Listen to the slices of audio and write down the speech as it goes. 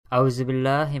A'udhu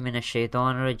billahi minash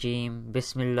shaitanir rajeem.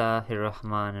 Bismillahir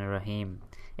Rahmanir Rahim.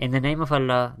 In the name of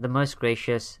Allah, the most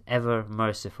gracious, ever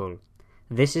merciful.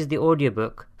 This is the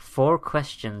audiobook 4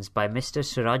 Questions by Mr.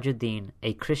 Sirajuddin,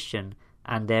 a Christian,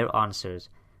 and Their Answers,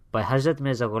 by Hazrat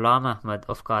Mirza Ghulam Ahmad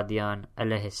of Qadian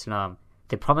alayhi salam,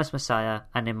 the promised Messiah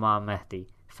and Imam Mahdi,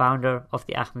 founder of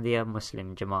the Ahmadiyya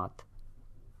Muslim Jamaat.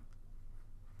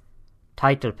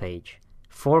 Title page: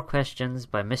 4 Questions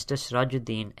by Mr.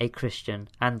 Sirajuddin, a Christian,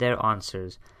 and Their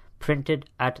Answers, printed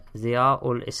at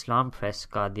Ziya-ul Islam Press,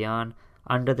 Qadian,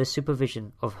 under the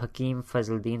supervision of Hakim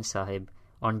Fazluddin Sahib,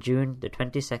 on June the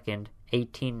 22nd,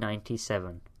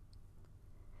 1897.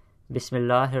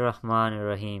 Bismillahir Rahmanir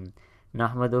Rahim.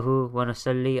 Nahmaduhu wa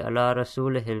nusalli ala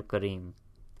rasulihil kareem.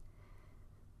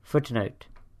 Footnote: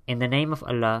 in the name of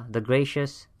Allah, the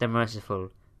gracious, the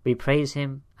merciful, we praise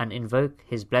him and invoke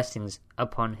his blessings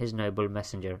upon his noble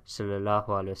messenger sallallahu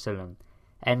alaihi wasallam.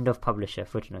 End of publisher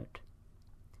footnote.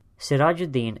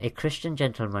 Sirajuddin, a Christian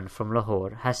gentleman from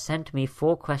Lahore, has sent me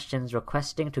 4 questions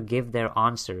requesting to give their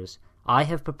answers. I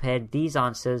have prepared these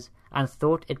answers and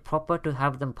thought it proper to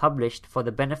have them published for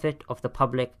the benefit of the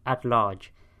public at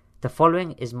large. The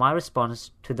following is my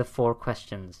response to the 4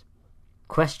 questions.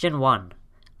 Question 1.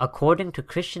 According to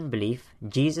Christian belief,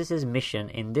 Jesus' mission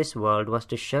in this world was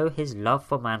to show his love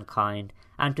for mankind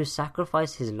and to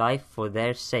sacrifice his life for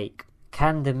their sake.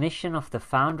 Can the mission of the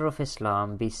founder of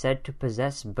Islam be said to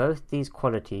possess both these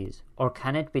qualities, or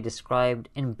can it be described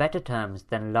in better terms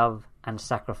than love and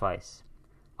sacrifice?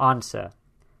 Answer: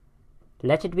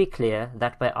 let it be clear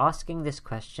that by asking this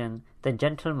question, the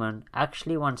gentleman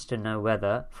actually wants to know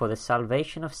whether, for the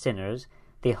salvation of sinners,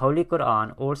 the Holy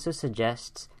Quran also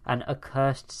suggests an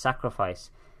accursed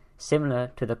sacrifice,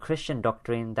 similar to the Christian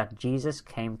doctrine that Jesus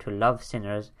came to love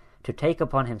sinners, to take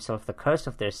upon himself the curse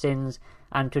of their sins,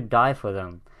 and to die for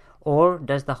them. Or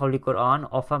does the Holy Quran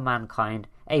offer mankind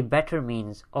a better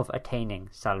means of attaining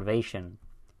salvation?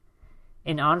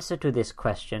 In answer to this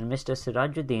question, Mr.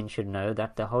 Sirajuddin should know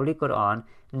that the Holy Quran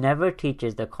never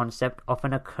teaches the concept of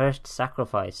an accursed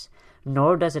sacrifice,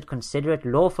 nor does it consider it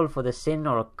lawful for the sin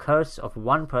or curse of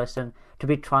one person to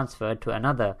be transferred to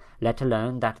another, let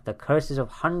alone that the curses of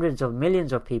hundreds of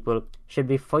millions of people should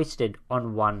be foisted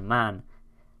on one man.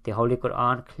 The Holy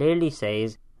Quran clearly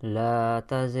says, "La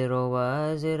taziru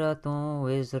waziratun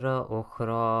wizra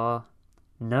ukhra."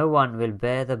 No one will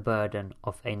bear the burden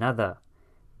of another.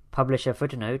 Publisher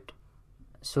footnote: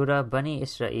 Surah Bani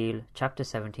Israel, chapter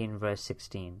 17, verse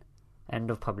 16. End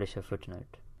of publisher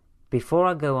footnote. Before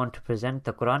I go on to present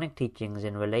the Quranic teachings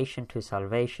in relation to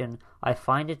salvation, I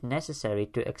find it necessary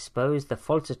to expose the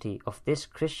falsity of this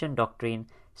Christian doctrine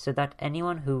so that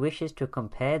anyone who wishes to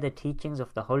compare the teachings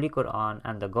of the Holy Quran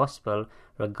and the Gospel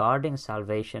regarding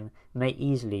salvation may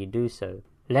easily do so.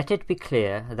 Let it be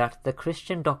clear that the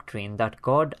Christian doctrine that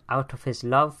God, out of his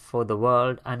love for the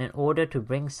world and in order to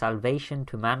bring salvation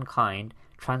to mankind,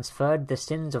 transferred the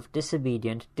sins of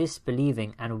disobedient,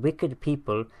 disbelieving, and wicked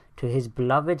people to his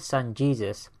beloved Son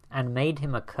Jesus, and made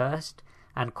him accursed,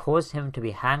 and caused him to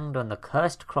be hanged on the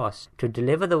cursed cross to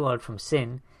deliver the world from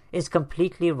sin, is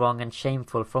completely wrong and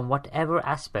shameful from whatever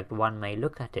aspect one may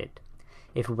look at it.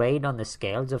 If weighed on the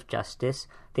scales of justice,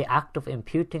 the act of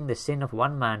imputing the sin of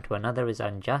one man to another is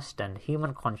unjust, and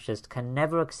human conscience can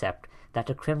never accept that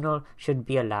a criminal should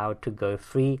be allowed to go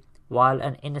free while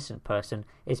an innocent person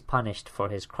is punished for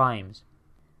his crimes.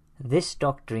 This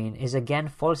doctrine is again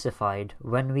falsified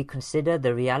when we consider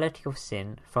the reality of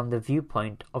sin from the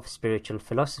viewpoint of spiritual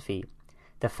philosophy.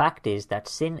 The fact is that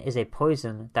sin is a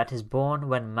poison that is born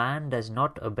when man does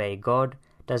not obey God,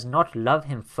 does not love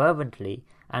him fervently,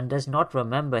 and does not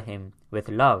remember him with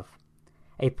love.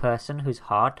 A person whose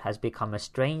heart has become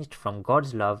estranged from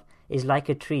God's love is like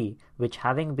a tree which,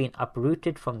 having been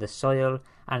uprooted from the soil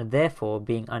and therefore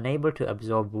being unable to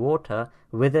absorb water,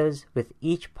 withers with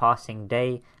each passing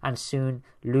day and soon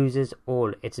loses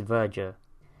all its verdure.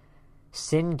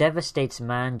 Sin devastates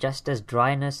man just as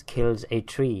dryness kills a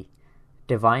tree.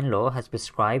 Divine law has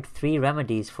prescribed 3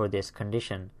 remedies for this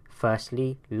condition.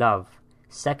 Firstly, love.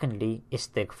 Secondly,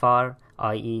 istighfar,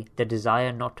 i.e., the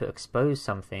desire not to expose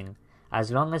something. As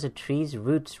long as a tree's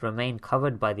roots remain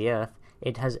covered by the earth,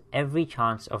 it has every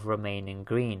chance of remaining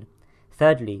green.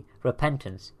 Thirdly,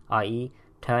 repentance, i.e.,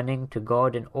 turning to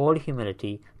God in all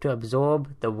humility to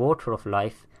absorb the water of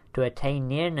life, to attain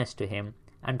nearness to him,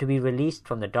 and to be released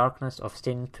from the darkness of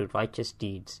sin through righteous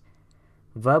deeds.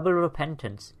 Verbal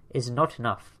repentance is not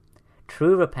enough.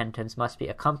 True repentance must be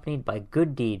accompanied by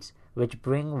good deeds which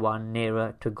bring one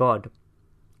nearer to God.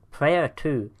 Prayer,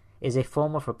 too, is a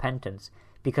form of repentance,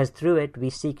 because through it we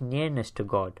seek nearness to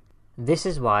God. This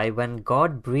is why when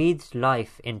God breathed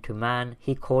life into man,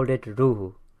 he called it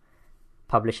Ruh.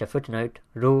 Publisher footnote: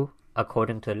 Ruh,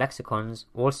 according to the lexicons,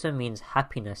 also means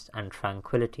happiness and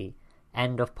tranquility.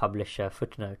 End of publisher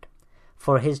footnote.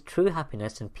 For his true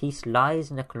happiness and peace lies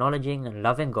in acknowledging and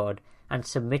loving God and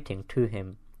submitting to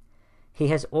him. He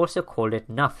has also called it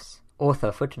Nafs.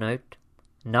 Author footnote: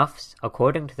 Nafs,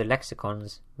 according to the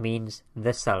lexicons, means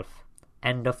the self.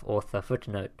 End of author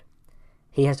footnote.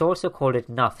 He has also called it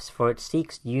Nafs, for it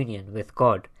seeks union with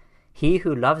God. He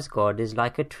who loves God is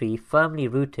like a tree firmly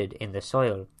rooted in the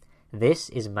soil. This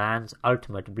is man's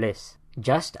ultimate bliss.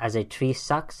 Just as a tree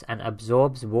sucks and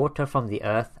absorbs water from the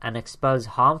earth and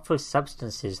expels harmful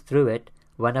substances through it,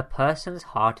 when a person's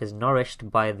heart is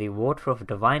nourished by the water of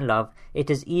divine love, it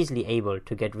is easily able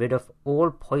to get rid of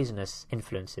all poisonous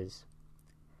influences.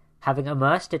 Having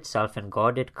immersed itself in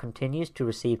God, it continues to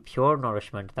receive pure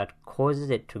nourishment that causes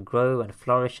it to grow and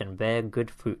flourish and bear good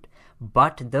fruit.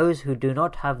 But those who do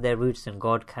not have their roots in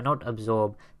God cannot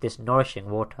absorb this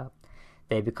nourishing water.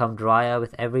 They become drier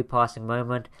with every passing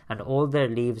moment, and all their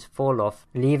leaves fall off,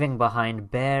 leaving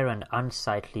behind bare and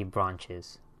unsightly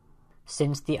branches.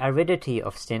 Since the aridity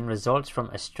of sin results from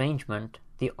estrangement,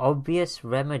 the obvious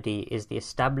remedy is the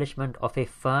establishment of a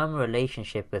firm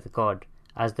relationship with God,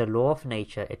 as the law of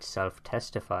nature itself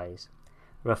testifies.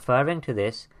 Referring to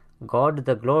this, God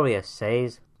the Glorious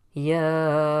says,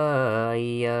 Ya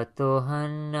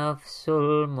ayyatuhan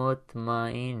nafsul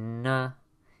mutmainna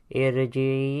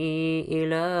irji'i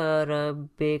ila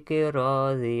rabbiki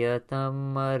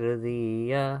radiyatan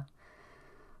mardiya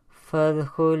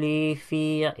fadkhuli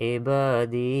fi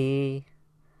ibadi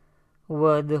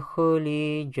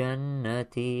wadkhuli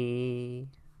jannati.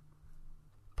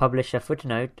 Publisher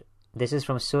footnote: This is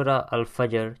from Surah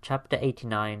Al-Fajr, chapter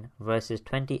 89, verses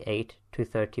 28 to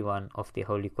 31 of the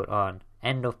Holy Quran.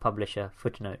 End of publisher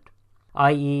footnote.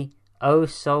 I.e., O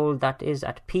soul that is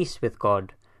at peace with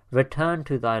God, return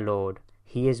to thy Lord.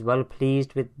 He is well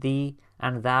pleased with thee,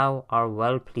 and thou art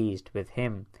well pleased with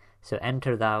him. So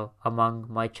enter thou among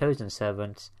my chosen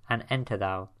servants, and enter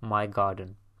thou my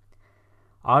garden.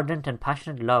 Ardent and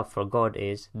passionate love for God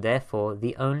is, therefore,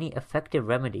 the only effective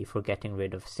remedy for getting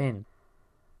rid of sin.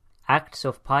 Acts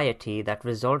of piety that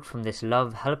result from this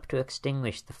love help to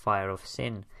extinguish the fire of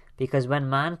sin, because when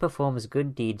man performs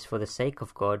good deeds for the sake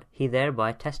of God, he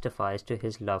thereby testifies to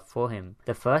his love for him.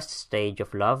 The first stage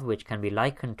of love, which can be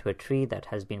likened to a tree that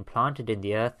has been planted in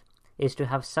the earth, is to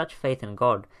have such faith in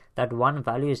God that one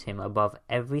values him above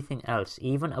everything else,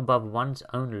 even above one's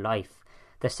own life.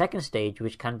 The second stage,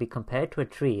 which can be compared to a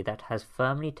tree that has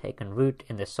firmly taken root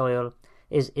in the soil,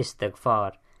 is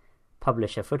istighfar.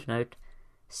 Publisher footnote: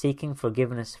 Seeking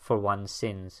forgiveness for one's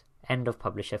sins. End of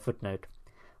publisher footnote.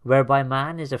 Whereby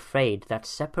man is afraid that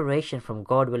separation from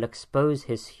God will expose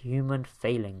his human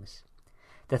failings.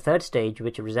 The third stage,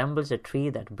 which resembles a tree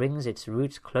that brings its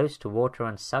roots close to water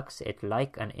and sucks it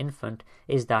like an infant,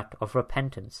 is that of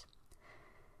repentance.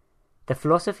 The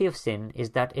philosophy of sin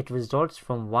is that it results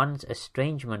from one's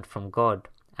estrangement from God,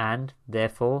 and,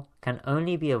 therefore, can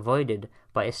only be avoided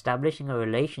by establishing a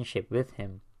relationship with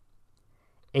him.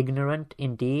 Ignorant,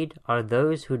 indeed, are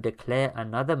those who declare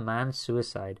another man's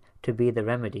suicide to be the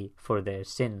remedy for their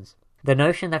sins. The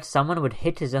notion that someone would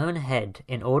hit his own head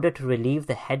in order to relieve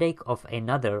the headache of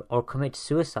another or commit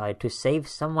suicide to save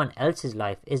someone else's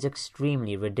life is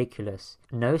extremely ridiculous.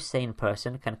 No sane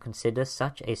person can consider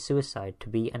such a suicide to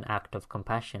be an act of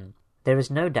compassion. There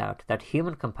is no doubt that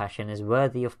human compassion is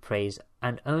worthy of praise,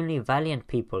 and only valiant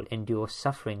people endure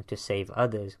suffering to save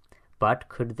others. But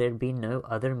could there be no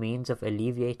other means of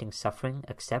alleviating suffering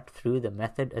except through the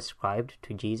method ascribed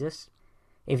to Jesus?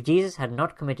 If Jesus had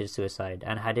not committed suicide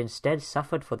and had instead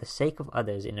suffered for the sake of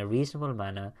others in a reasonable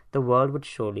manner, the world would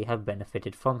surely have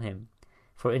benefited from him.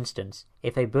 For instance,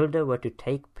 if a builder were to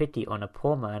take pity on a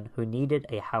poor man who needed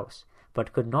a house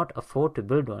but could not afford to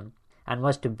build one, and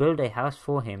was to build a house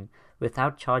for him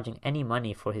without charging any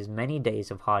money for his many days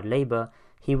of hard labor,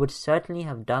 he would certainly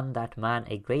have done that man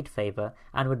a great favor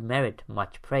and would merit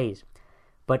much praise.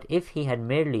 But if he had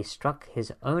merely struck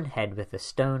his own head with a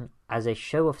stone as a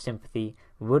show of sympathy,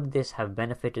 would this have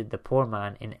benefited the poor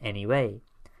man in any way?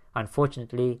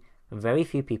 Unfortunately, very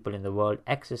few people in the world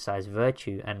exercise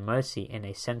virtue and mercy in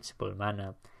a sensible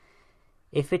manner.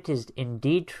 If it is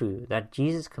indeed true that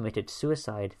Jesus committed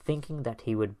suicide thinking that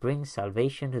he would bring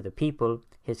salvation to the people,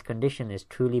 his condition is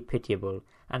truly pitiable,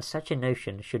 and such a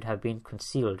notion should have been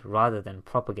concealed rather than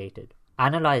propagated.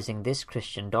 Analyzing this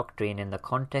Christian doctrine in the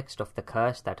context of the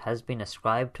curse that has been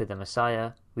ascribed to the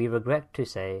Messiah, we regret to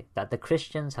say that the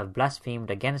Christians have blasphemed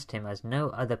against him as no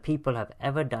other people have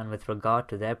ever done with regard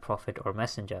to their prophet or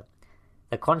messenger.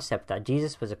 The concept that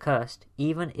Jesus was accursed,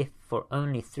 even if for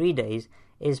only 3 days,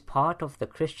 is part of the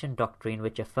Christian doctrine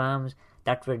which affirms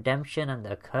that redemption and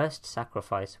the accursed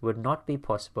sacrifice would not be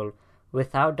possible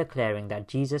without declaring that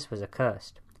Jesus was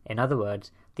accursed. In other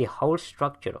words, the whole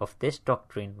structure of this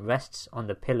doctrine rests on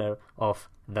the pillar of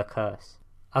the curse.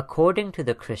 According to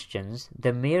the Christians,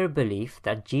 the mere belief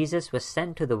that Jesus was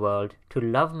sent to the world to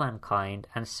love mankind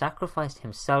and sacrificed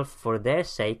himself for their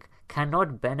sake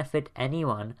cannot benefit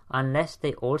anyone unless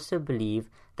they also believe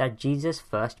that Jesus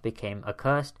first became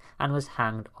accursed and was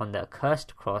hanged on the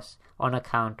accursed cross on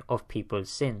account of people's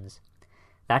sins.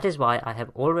 That is why I have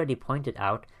already pointed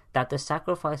out that the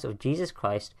sacrifice of Jesus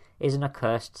Christ is an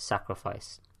accursed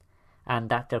sacrifice, and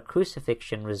that the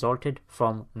crucifixion resulted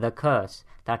from the curse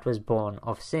that was born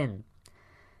of sin.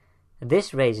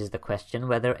 This raises the question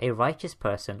whether a righteous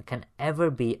person can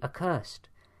ever be accursed.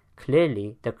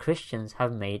 Clearly, the Christians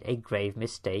have made a grave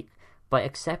mistake by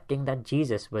accepting that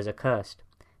Jesus was accursed,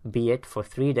 be it for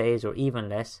 3 days or even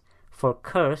less, for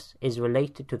curse is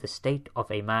related to the state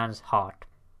of a man's heart.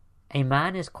 A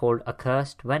man is called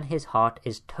accursed when his heart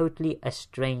is totally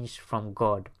estranged from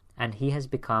God, and he has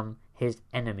become his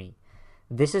enemy.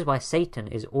 This is why Satan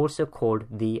is also called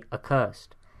the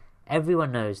accursed.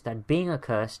 Everyone knows that being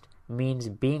accursed means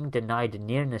being denied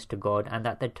nearness to God, and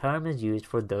that the term is used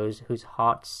for those whose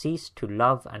hearts cease to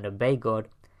love and obey God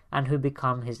and who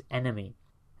become his enemy.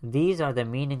 These are the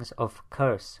meanings of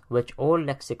curse, which all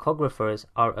lexicographers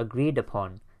are agreed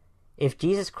upon. If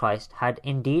Jesus Christ had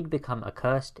indeed become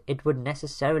accursed, it would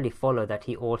necessarily follow that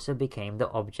he also became the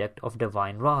object of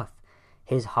divine wrath.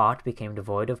 His heart became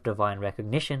devoid of divine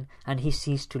recognition, and he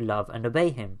ceased to love and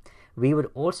obey him. We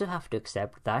would also have to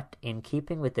accept that, in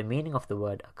keeping with the meaning of the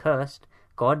word accursed,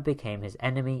 God became his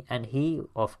enemy and he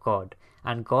of God,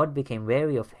 and God became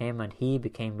wary of him and he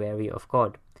became wary of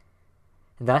God.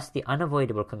 Thus, the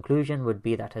unavoidable conclusion would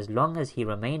be that as long as he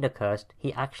remained accursed,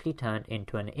 he actually turned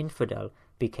into an infidel,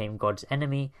 became God's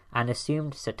enemy, and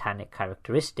assumed satanic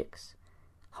characteristics.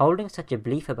 Holding such a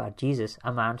belief about Jesus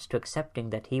amounts to accepting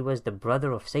that he was the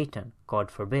brother of Satan, God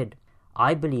forbid.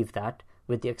 I believe that,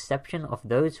 with the exception of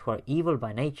those who are evil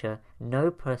by nature,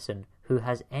 no person who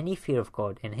has any fear of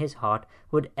God in his heart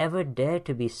would ever dare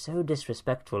to be so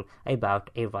disrespectful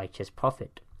about a righteous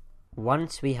prophet.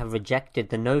 Once we have rejected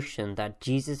the notion that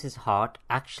Jesus' heart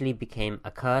actually became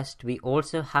accursed, we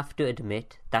also have to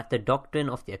admit that the doctrine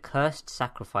of the accursed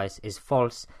sacrifice is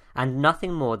false and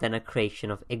nothing more than a creation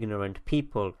of ignorant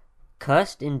people.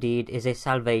 Cursed indeed is a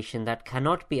salvation that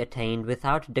cannot be attained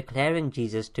without declaring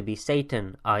Jesus to be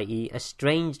Satan, i.e.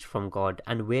 estranged from God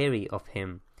and weary of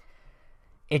him.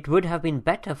 It would have been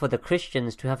better for the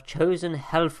Christians to have chosen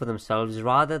hell for themselves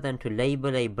rather than to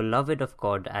label a beloved of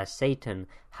God as Satan.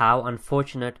 How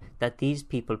unfortunate that these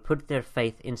people put their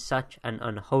faith in such an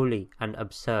unholy and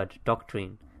absurd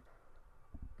doctrine.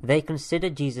 They consider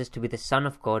Jesus to be the Son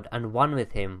of God and one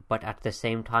with him, but at the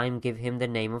same time give him the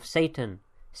name of Satan.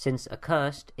 Since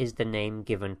accursed is the name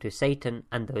given to Satan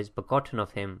and those begotten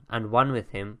of him, and one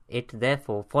with him, it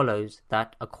therefore follows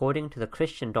that, according to the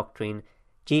Christian doctrine,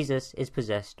 Jesus is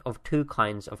possessed of 2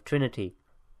 kinds of Trinity,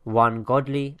 one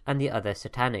godly and the other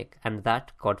satanic, and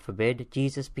that, God forbid,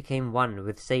 Jesus became one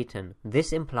with Satan.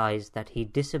 This implies that he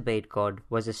disobeyed God,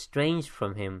 was estranged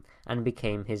from him, and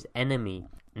became his enemy.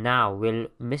 Now, will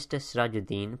Mr.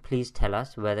 Sirajuddin please tell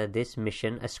us whether this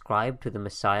mission ascribed to the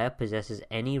Messiah possesses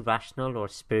any rational or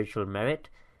spiritual merit?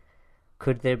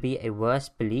 Could there be a worse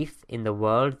belief in the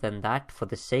world than that, for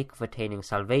the sake of attaining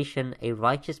salvation, a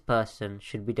righteous person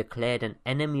should be declared an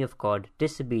enemy of God,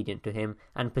 disobedient to him,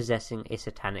 and possessing a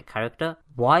satanic character?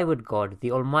 Why would God,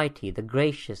 the Almighty, the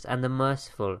Gracious, and the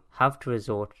Merciful, have to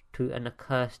resort to an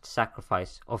accursed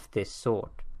sacrifice of this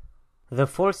sort? The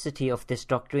falsity of this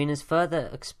doctrine is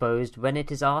further exposed when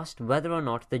it is asked whether or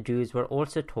not the Jews were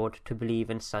also taught to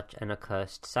believe in such an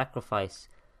accursed sacrifice.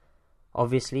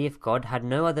 Obviously, if God had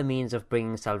no other means of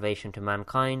bringing salvation to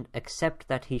mankind, except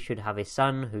that he should have a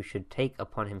son who should take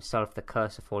upon himself the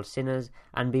curse of all sinners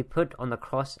and be put on the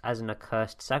cross as an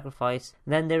accursed sacrifice,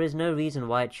 then there is no reason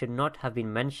why it should not have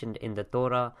been mentioned in the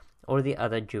Torah or the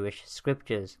other Jewish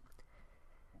scriptures.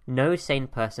 No sane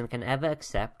person can ever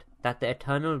accept that the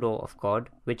eternal law of God,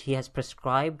 which he has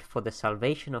prescribed for the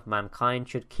salvation of mankind,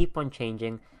 should keep on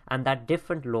changing, and that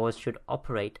different laws should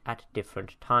operate at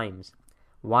different times.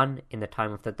 One in the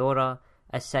time of the Torah,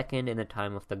 a second in the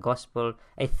time of the Gospel,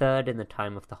 a third in the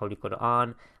time of the Holy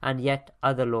Quran, and yet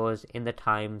other laws in the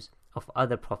times of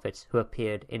other prophets who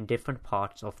appeared in different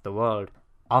parts of the world.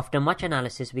 After much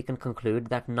analysis, we can conclude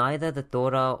that neither the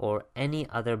Torah or any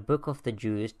other book of the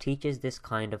Jews teaches this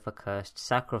kind of accursed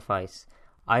sacrifice.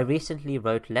 I recently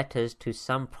wrote letters to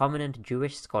some prominent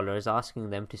Jewish scholars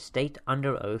asking them to state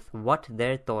under oath what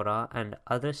their Torah and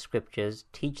other scriptures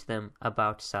teach them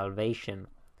about salvation.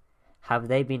 Have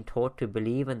they been taught to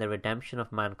believe in the redemption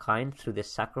of mankind through the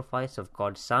sacrifice of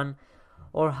God's Son,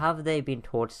 or have they been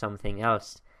taught something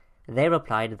else? They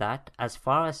replied that, as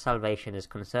far as salvation is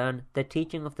concerned, the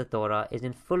teaching of the Torah is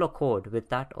in full accord with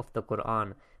that of the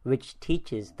Quran, which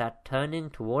teaches that turning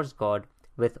towards God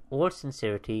with all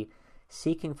sincerity,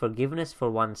 seeking forgiveness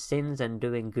for one's sins and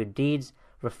doing good deeds,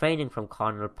 refraining from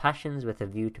carnal passions with a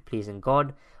view to pleasing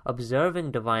God,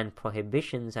 observing divine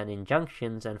prohibitions and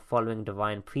injunctions, and following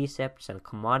divine precepts and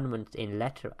commandments in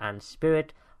letter and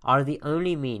spirit are the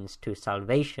only means to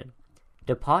salvation.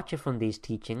 Departure from these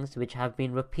teachings, which have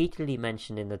been repeatedly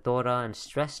mentioned in the Torah and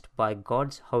stressed by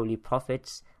God's holy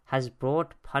prophets, has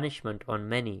brought punishment on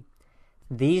many.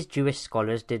 These Jewish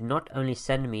scholars did not only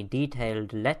send me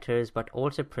detailed letters but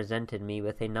also presented me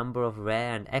with a number of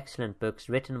rare and excellent books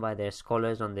written by their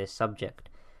scholars on this subject.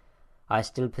 I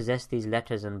still possess these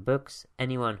letters and books.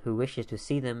 Anyone who wishes to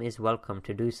see them is welcome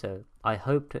to do so. I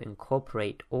hope to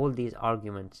incorporate all these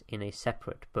arguments in a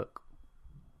separate book.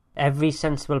 Every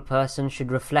sensible person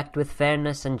should reflect with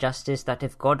fairness and justice that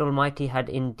if God Almighty had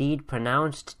indeed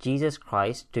pronounced Jesus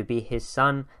Christ to be his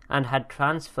Son, and had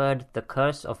transferred the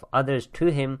curse of others to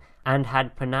him, and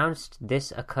had pronounced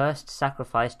this accursed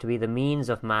sacrifice to be the means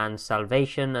of man's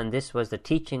salvation, and this was the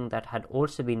teaching that had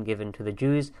also been given to the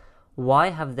Jews, why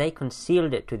have they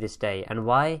concealed it to this day, and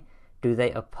why do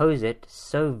they oppose it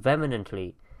so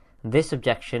vehemently? This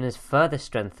objection is further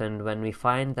strengthened when we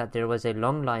find that there was a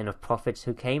long line of prophets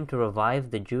who came to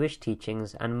revive the Jewish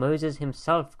teachings, and Moses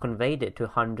himself conveyed it to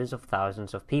hundreds of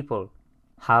thousands of people.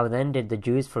 How then did the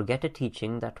Jews forget a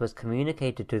teaching that was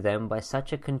communicated to them by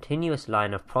such a continuous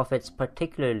line of prophets,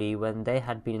 particularly when they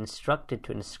had been instructed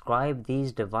to inscribe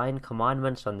these divine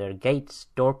commandments on their gates,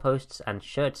 doorposts, and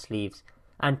shirt sleeves,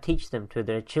 and teach them to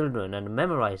their children and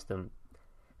memorize them?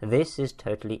 This is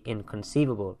totally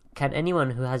inconceivable. Can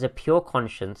anyone who has a pure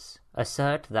conscience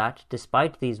assert that,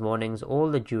 despite these warnings,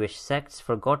 all the Jewish sects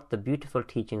forgot the beautiful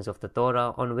teachings of the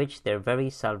Torah on which their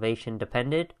very salvation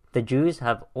depended? The Jews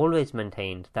have always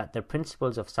maintained that the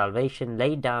principles of salvation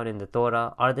laid down in the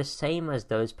Torah are the same as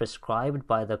those prescribed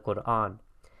by the Quran.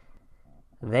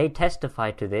 They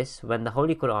testified to this when the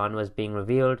Holy Quran was being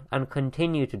revealed, and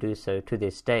continue to do so to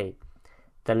this day.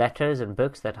 The letters and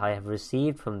books that I have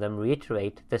received from them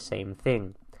reiterate the same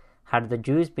thing. Had the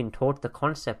Jews been taught the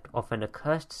concept of an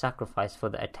accursed sacrifice for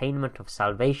the attainment of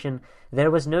salvation,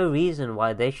 there was no reason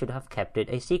why they should have kept it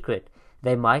a secret.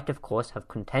 They might, of course, have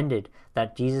contended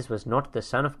that Jesus was not the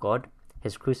Son of God,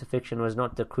 his crucifixion was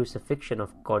not the crucifixion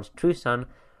of God's true Son,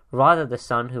 rather the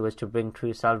Son who was to bring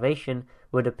true salvation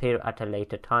would appear at a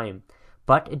later time.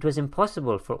 But it was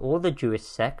impossible for all the Jewish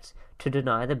sects to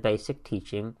deny the basic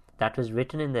teaching that was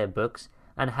written in their books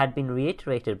and had been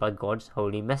reiterated by God's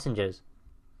holy messengers.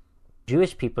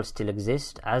 Jewish people still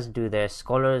exist, as do their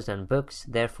scholars and books,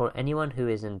 therefore anyone who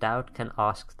is in doubt can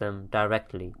ask them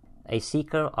directly. A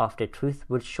seeker after truth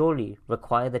would surely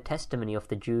require the testimony of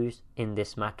the Jews in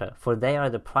this matter, for they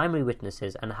are the primary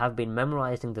witnesses and have been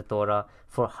memorizing the Torah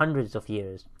for hundreds of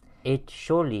years. It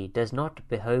surely does not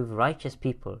behove righteous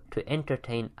people to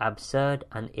entertain absurd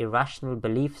and irrational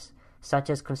beliefs,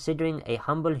 such as considering a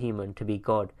humble human to be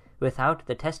God without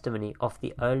the testimony of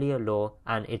the earlier law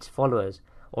and its followers,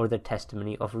 or the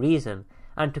testimony of reason,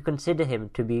 and to consider him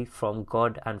to be from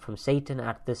God and from Satan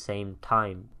at the same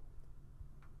time.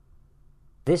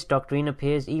 This doctrine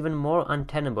appears even more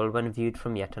untenable when viewed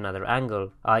from yet another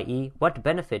angle, i.e., what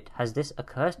benefit has this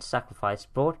accursed sacrifice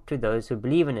brought to those who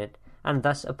believe in it, and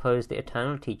thus oppose the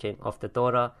eternal teaching of the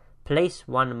Torah, place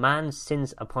one man's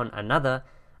sins upon another,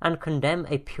 and condemn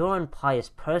a pure and pious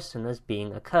person as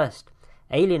being accursed,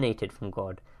 alienated from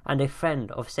God, and a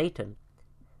friend of Satan?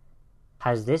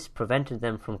 Has this prevented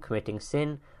them from committing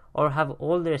sin, or have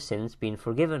all their sins been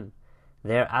forgiven?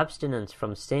 Their abstinence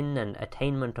from sin and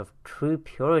attainment of true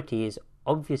purity is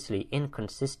obviously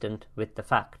inconsistent with the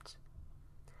facts.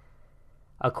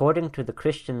 According to the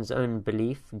Christians' own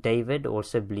belief, David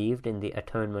also believed in the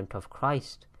atonement of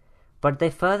Christ. But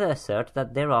they further assert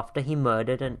that thereafter he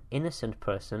murdered an innocent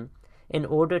person in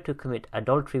order to commit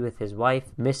adultery with his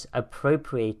wife,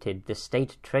 misappropriated the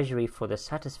state treasury for the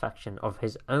satisfaction of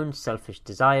his own selfish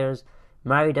desires,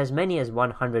 married as many as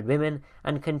 100 women,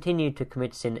 and continued to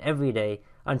commit sin every day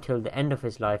until the end of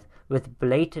his life with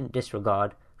blatant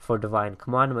disregard for divine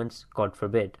commandments, God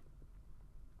forbid.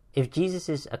 If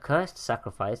Jesus' accursed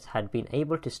sacrifice had been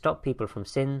able to stop people from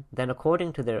sin, then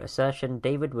according to their assertion,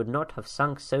 David would not have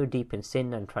sunk so deep in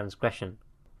sin and transgression.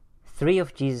 3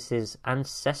 of Jesus'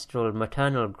 ancestral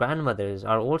maternal grandmothers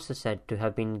are also said to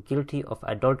have been guilty of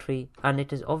adultery, and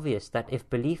it is obvious that if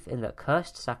belief in the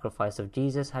accursed sacrifice of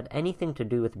Jesus had anything to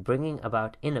do with bringing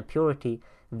about inner purity,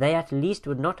 they at least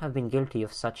would not have been guilty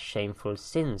of such shameful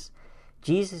sins.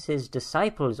 Jesus'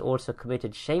 disciples also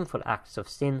committed shameful acts of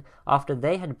sin after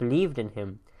they had believed in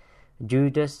him.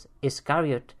 Judas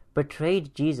Iscariot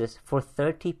betrayed Jesus for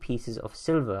 30 pieces of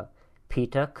silver.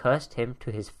 Peter cursed him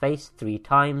to his face 3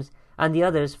 times, and the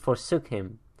others forsook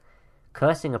him.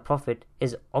 Cursing a prophet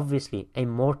is obviously a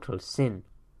mortal sin.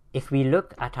 If we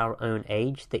look at our own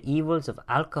age, the evils of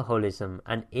alcoholism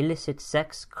and illicit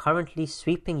sex currently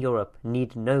sweeping Europe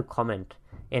need no comment.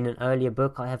 In an earlier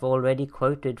book, I have already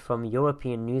quoted from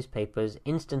European newspapers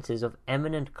instances of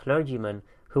eminent clergymen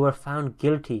who were found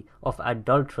guilty of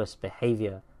adulterous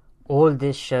behavior. All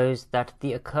this shows that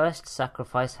the accursed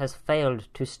sacrifice has failed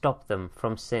to stop them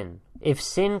from sin. If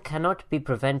sin cannot be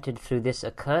prevented through this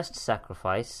accursed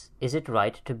sacrifice, is it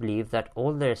right to believe that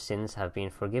all their sins have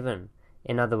been forgiven?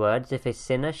 In other words, if a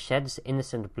sinner sheds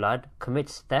innocent blood,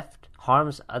 commits theft,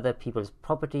 harms other people's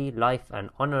property, life and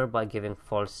honor by giving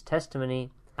false testimony,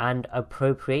 and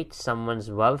appropriates someone's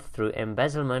wealth through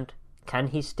embezzlement, can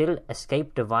he still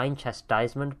escape divine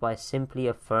chastisement by simply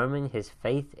affirming his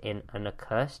faith in an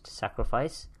accursed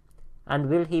sacrifice? And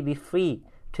will he be free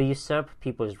to usurp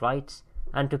people's rights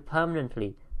and to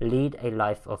permanently lead a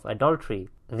life of adultery?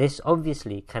 This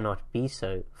obviously cannot be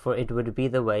so, for it would be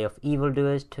the way of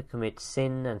evildoers to commit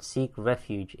sin and seek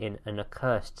refuge in an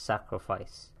accursed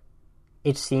sacrifice.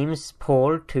 It seems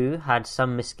Paul too had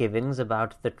some misgivings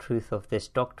about the truth of this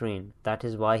doctrine. That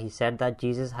is why he said that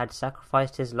Jesus had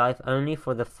sacrificed his life only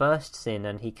for the first sin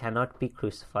and he cannot be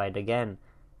crucified again.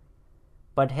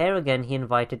 But here again he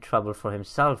invited trouble for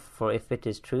himself, for if it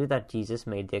is true that Jesus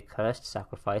made the accursed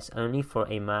sacrifice only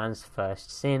for a man's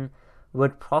first sin,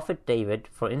 would Prophet David,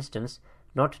 for instance,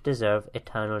 not deserve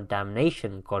eternal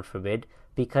damnation, God forbid,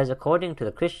 because according to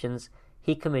the Christians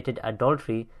he committed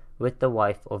adultery with the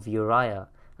wife of Uriah,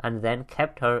 and then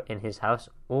kept her in his house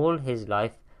all his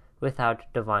life without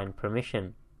divine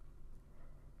permission.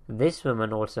 This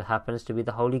woman also happens to be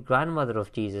the holy grandmother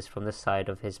of Jesus from the side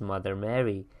of his mother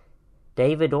Mary.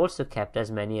 David also kept as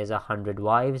many as 100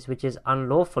 wives, which is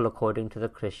unlawful according to the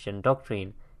Christian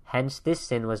doctrine. Hence this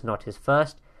sin was not his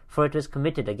first, for it was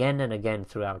committed again and again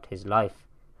throughout his life.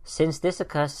 Since this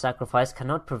accursed sacrifice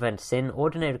cannot prevent sin,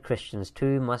 ordinary Christians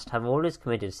too must have always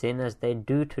committed sin as they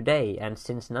do today, and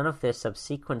since none of their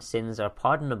subsequent sins are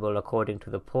pardonable according to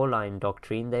the Pauline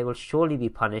doctrine, they will surely be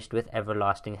punished with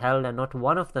everlasting hell, and not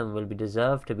one of them will be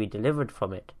deserved to be delivered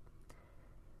from it.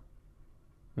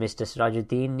 Mr.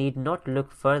 Sirajuddin need not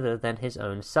look further than his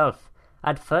own self.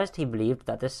 At first he believed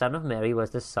that the Son of Mary was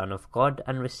the Son of God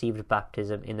and received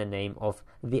baptism in the name of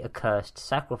the accursed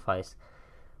sacrifice.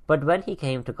 But when he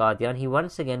came to Qadian, he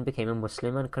once again became a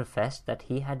Muslim and confessed that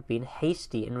he had been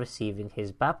hasty in receiving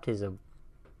his baptism.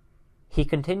 He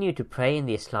continued to pray in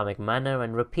the Islamic manner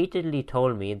and repeatedly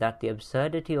told me that the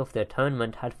absurdity of the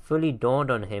atonement had fully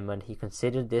dawned on him and he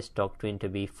considered this doctrine to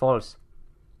be false.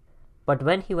 But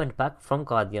when he went back from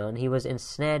Qadian, he was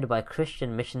ensnared by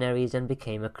Christian missionaries and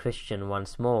became a Christian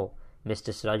once more.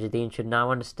 Mr. Sirajuddin should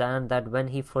now understand that when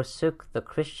he forsook the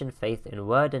Christian faith in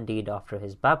word and deed after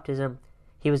his baptism,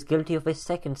 he was guilty of a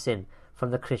second sin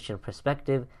from the Christian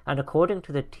perspective, and according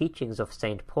to the teachings of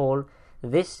St. Paul,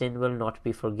 this sin will not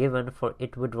be forgiven, for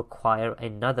it would require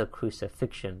another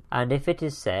crucifixion. And if it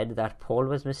is said that Paul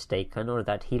was mistaken or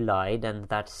that he lied, and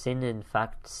that sin in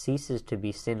fact ceases to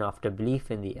be sin after belief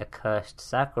in the accursed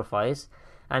sacrifice,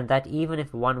 and that even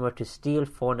if one were to steal,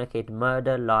 fornicate,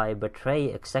 murder, lie,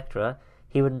 betray, etc.,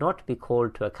 he would not be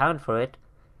called to account for it,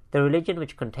 the religion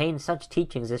which contains such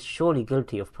teachings is surely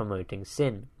guilty of promoting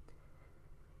sin.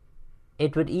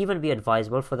 It would even be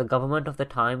advisable for the government of the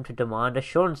time to demand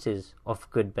assurances of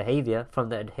good behavior from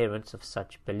the adherents of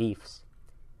such beliefs.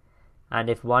 And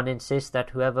if one insists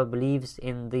that whoever believes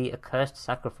in the accursed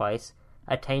sacrifice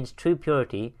attains true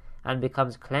purity and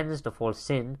becomes cleansed of all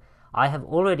sin, I have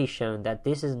already shown that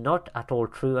this is not at all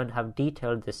true and have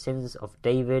detailed the sins of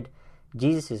David,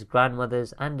 Jesus'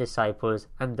 grandmothers and disciples,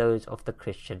 and those of the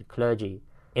Christian clergy.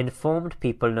 Informed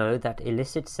people know that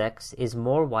illicit sex is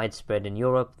more widespread in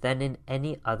Europe than in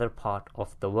any other part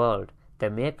of the world. The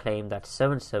mere claim that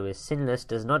so-and-so is sinless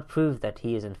does not prove that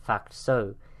he is in fact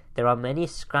so. There are many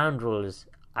scoundrels,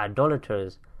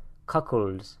 idolaters,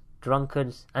 cuckolds,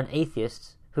 drunkards, and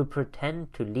atheists who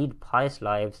pretend to lead pious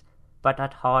lives, but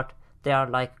at heart they are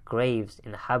like graves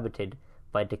inhabited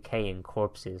by decaying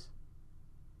corpses.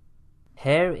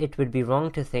 Here it would be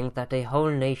wrong to think that a whole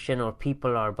nation or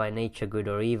people are by nature good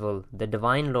or evil. The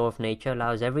divine law of nature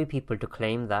allows every people to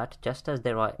claim that, just as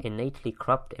there are innately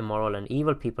corrupt, immoral and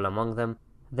evil people among them,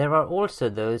 there are also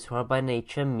those who are by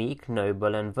nature meek,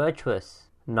 noble and virtuous.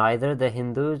 Neither the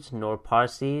Hindus, nor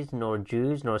Parsis, nor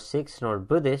Jews, nor Sikhs, nor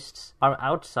Buddhists are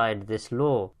outside this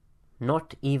law,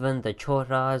 not even the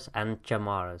Choras and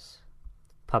Chamars.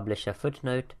 Publisher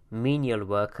footnote: menial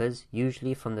workers,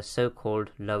 usually from the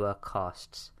so-called lower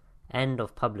castes. End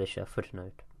of publisher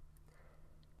footnote.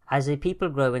 As a people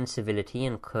grow in civility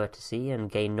and courtesy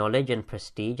and gain knowledge and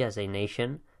prestige as a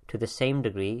nation, to the same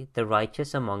degree the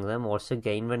righteous among them also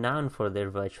gain renown for their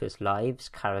virtuous lives,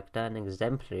 character and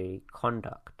exemplary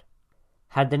conduct.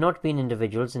 Had there not been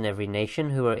individuals in every nation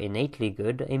who were innately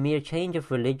good, a mere change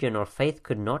of religion or faith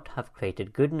could not have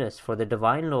created goodness, for the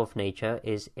divine law of nature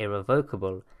is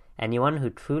irrevocable. Anyone who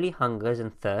truly hungers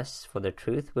and thirsts for the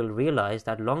truth will realize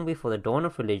that long before the dawn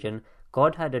of religion,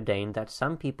 God had ordained that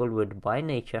some people would by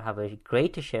nature have a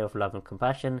greater share of love and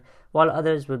compassion, while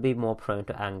others would be more prone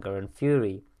to anger and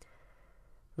fury.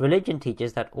 Religion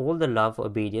teaches that all the love,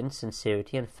 obedience,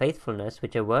 sincerity and faithfulness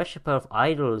which a worshipper of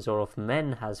idols or of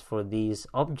men has for these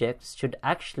objects should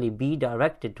actually be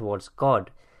directed towards God,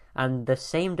 and the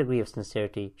same degree of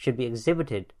sincerity should be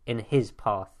exhibited in His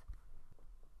path.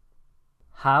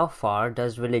 How far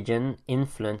does religion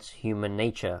influence human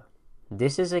nature?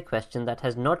 This is a question that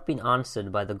has not been answered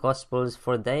by the Gospels,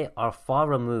 for they are far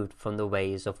removed from the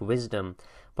ways of wisdom,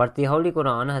 but the Holy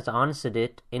Quran has answered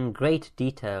it in great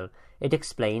detail. It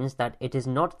explains that it is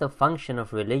not the function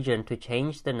of religion to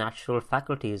change the natural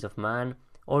faculties of man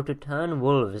or to turn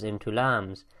wolves into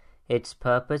lambs. Its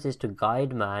purpose is to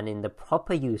guide man in the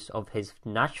proper use of his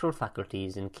natural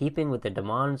faculties in keeping with the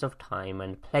demands of time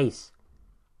and place.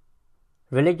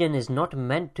 Religion is not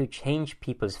meant to change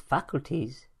people's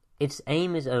faculties. Its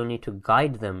aim is only to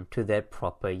guide them to their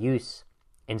proper use.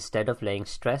 Instead of laying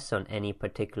stress on any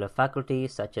particular faculty,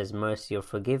 such as mercy or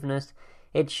forgiveness,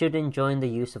 it should enjoin the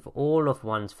use of all of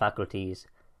one's faculties.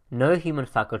 No human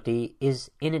faculty is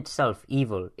in itself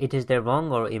evil. It is their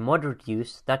wrong or immoderate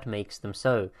use that makes them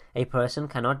so. A person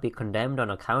cannot be condemned on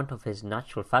account of his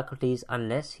natural faculties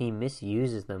unless he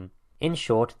misuses them. In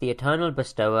short, the eternal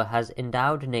bestower has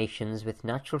endowed nations with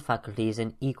natural faculties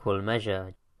in equal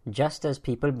measure. Just as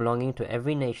people belonging to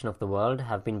every nation of the world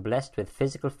have been blessed with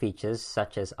physical features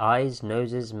such as eyes,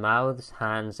 noses, mouths,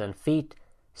 hands and feet,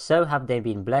 so have they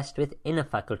been blessed with inner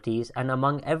faculties, and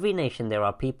among every nation there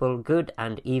are people, good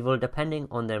and evil, depending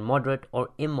on their moderate or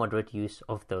immoderate use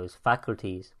of those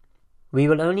faculties. We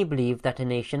will only believe that a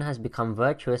nation has become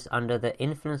virtuous under the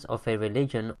influence of a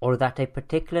religion, or that a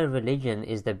particular religion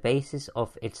is the basis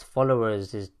of its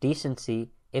followers'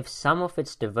 decency, if some of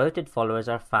its devoted followers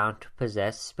are found to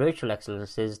possess spiritual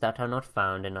excellences that are not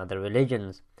found in other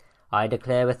religions. I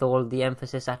declare with all the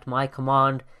emphasis at my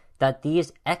command that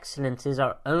these excellences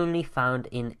are only found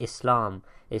in Islam.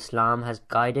 Islam has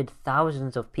guided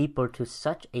thousands of people to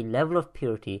such a level of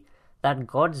purity that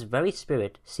God's very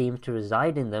spirit seems to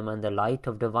reside in them, and the light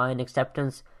of divine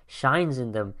acceptance shines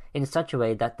in them in such a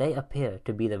way that they appear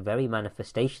to be the very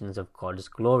manifestations of God's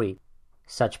glory.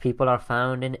 Such people are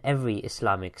found in every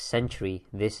Islamic century.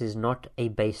 This is not a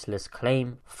baseless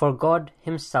claim, for God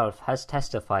Himself has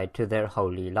testified to their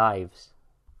holy lives.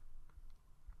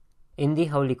 In the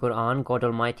Holy Quran, God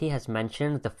Almighty has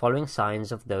mentioned the following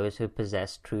signs of those who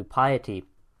possess true piety.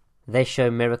 They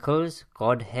show miracles,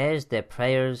 God hears their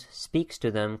prayers, speaks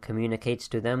to them, communicates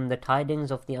to them the tidings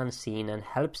of the unseen and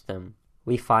helps them.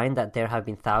 We find that there have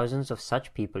been thousands of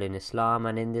such people in Islam,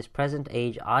 and in this present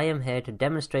age I am here to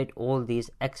demonstrate all these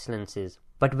excellences.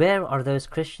 But where are those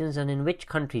Christians, and in which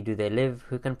country do they live,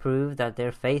 who can prove that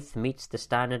their faith meets the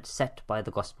standard set by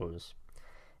the Gospels?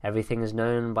 Everything is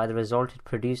known by the result it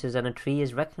produces, and a tree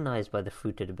is recognized by the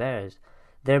fruit it bears.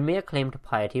 Their mere claim to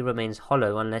piety remains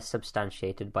hollow unless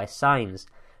substantiated by signs.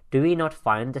 Do we not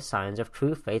find the signs of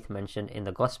true faith mentioned in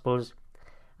the Gospels?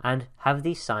 And have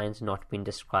these signs not been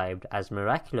described as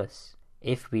miraculous?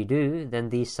 If we do, then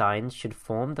these signs should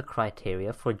form the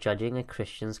criteria for judging a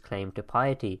Christian's claim to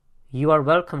piety. You are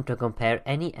welcome to compare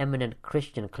any eminent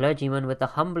Christian clergyman with the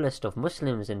humblest of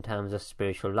Muslims in terms of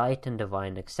spiritual light and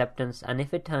divine acceptance, and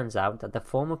if it turns out that the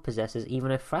former possesses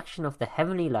even a fraction of the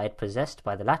heavenly light possessed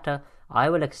by the latter, I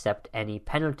will accept any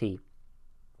penalty.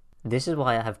 This is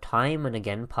why I have time and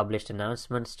again published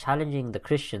announcements challenging the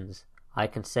Christians. I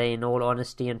can say in all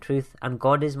honesty and truth, and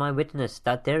God is my witness,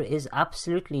 that there is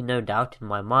absolutely no doubt in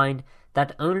my mind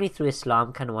that only through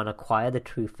Islam can one acquire the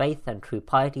true faith and true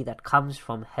piety that comes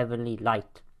from heavenly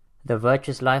light. The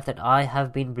virtuous life that I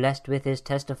have been blessed with is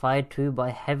testified to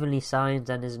by heavenly signs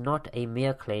and is not a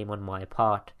mere claim on my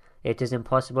part. It is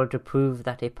impossible to prove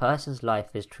that a person's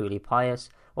life is truly pious,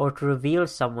 or to reveal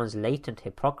someone's latent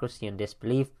hypocrisy and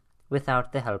disbelief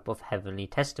without the help of heavenly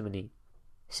testimony.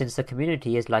 Since the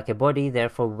community is like a body,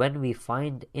 therefore when we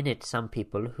find in it some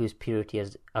people whose purity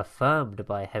is affirmed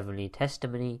by heavenly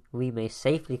testimony, we may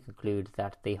safely conclude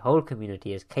that the whole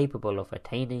community is capable of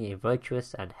attaining a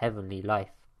virtuous and heavenly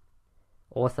life.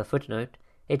 Author footnote: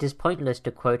 it is pointless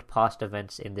to quote past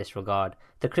events in this regard.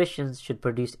 The Christians should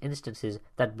produce instances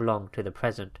that belong to the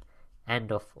present.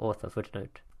 End of author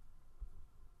footnote.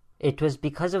 It was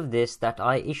because of this that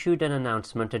I issued an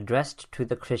announcement addressed to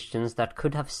the Christians that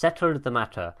could have settled the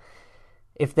matter.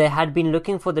 If they had been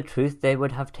looking for the truth, they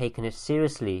would have taken it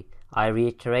seriously. I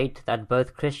reiterate that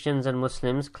both Christians and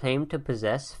Muslims claim to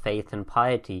possess faith and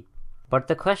piety. But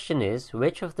the question is,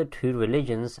 which of the two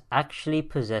religions actually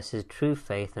possesses true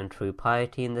faith and true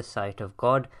piety in the sight of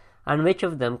God, and which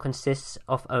of them consists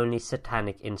of only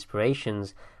satanic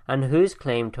inspirations, and whose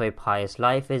claim to a pious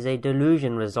life is a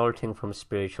delusion resulting from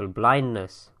spiritual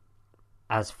blindness?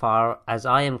 As far as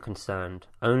I am concerned,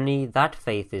 only that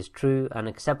faith is true and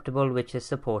acceptable which is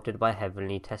supported by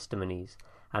heavenly testimonies,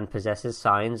 and possesses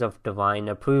signs of divine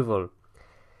approval.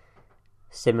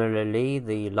 Similarly,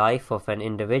 the life of an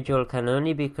individual can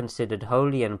only be considered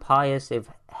holy and pious if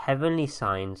heavenly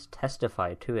signs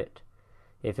testify to it.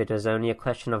 If it was only a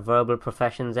question of verbal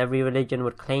professions, every religion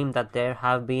would claim that there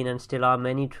have been and still are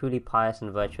many truly pious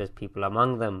and virtuous people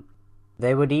among them.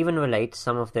 They would even relate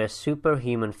some of their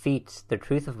superhuman feats, the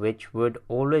truth of which would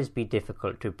always be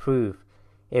difficult to prove.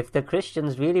 If the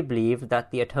Christians really believed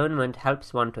that the atonement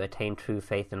helps one to attain true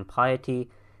faith and piety,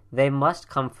 they must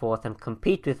come forth and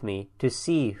compete with me to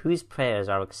see whose prayers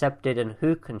are accepted and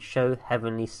who can show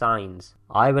heavenly signs.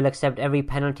 I will accept every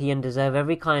penalty and deserve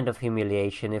every kind of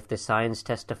humiliation if the signs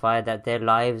testify that their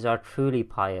lives are truly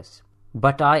pious.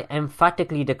 But I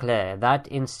emphatically declare that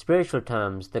in spiritual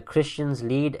terms the Christians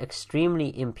lead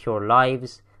extremely impure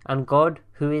lives, and God,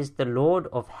 who is the Lord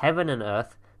of heaven and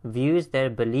earth, views their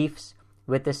beliefs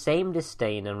with the same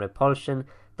disdain and repulsion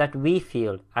that we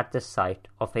feel at the sight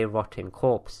of a rotting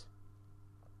corpse.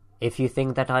 If you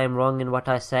think that I am wrong in what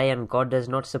I say and God does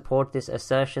not support this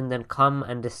assertion, then come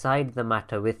and decide the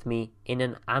matter with me in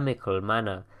an amicable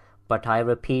manner. But I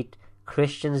repeat,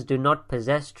 Christians do not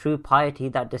possess true piety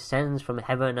that descends from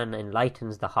heaven and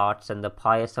enlightens the hearts, and the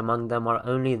pious among them are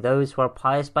only those who are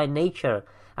pious by nature,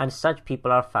 and such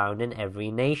people are found in every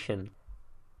nation.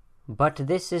 But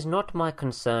this is not my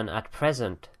concern at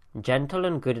present. Gentle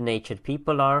and good-natured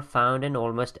people are found in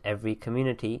almost every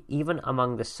community, even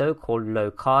among the so-called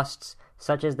low castes,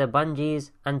 such as the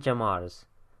Banjis and Jamars.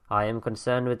 I am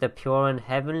concerned with the pure and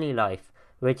heavenly life,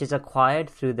 which is acquired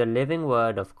through the living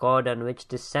word of God and which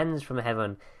descends from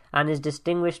heaven, and is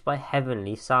distinguished by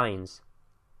heavenly signs.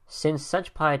 Since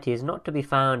such piety is not to be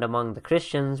found among the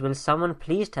Christians, will someone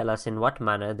please tell us in what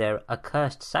manner their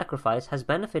accursed sacrifice has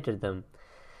benefited them?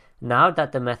 Now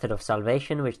that the method of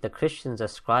salvation which the Christians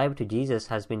ascribe to Jesus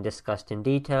has been discussed in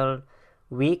detail,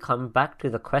 we come back to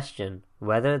the question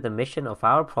whether the mission of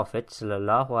our Prophet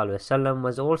ﷺ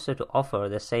was also to offer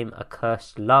the same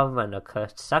accursed love and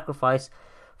accursed sacrifice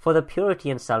for the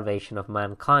purity and salvation of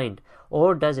mankind,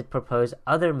 or does it propose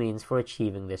other means for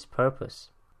achieving this purpose?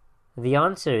 The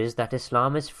answer is that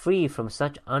Islam is free from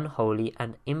such unholy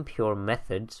and impure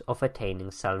methods of attaining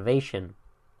salvation.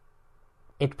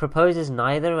 It proposes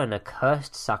neither an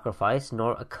accursed sacrifice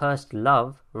nor accursed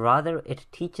love. Rather, it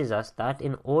teaches us that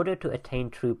in order to attain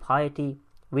true piety,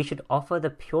 we should offer the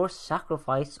pure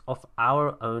sacrifice of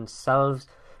our own selves,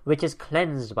 which is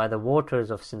cleansed by the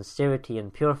waters of sincerity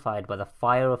and purified by the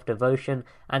fire of devotion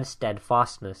and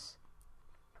steadfastness.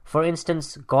 For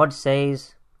instance, God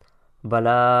says,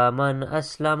 بَلَا مَنْ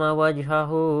أَسْلَمَ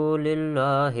وَجْهَهُ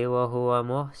لِلَّهِ وَهُوَ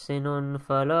مُحْسِنٌ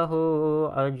فَلَهُ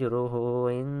أَجْرُهُ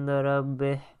عِنْدَ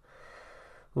رَبِّهِ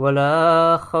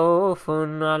وَلَا خَوْفٌ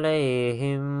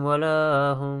عَلَيْهِمْ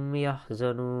وَلَا هُمْ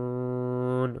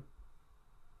يَحْزَنُونَ,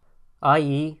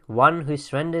 i.e., one who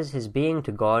surrenders his being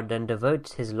to God and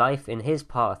devotes his life in his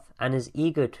path and is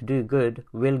eager to do good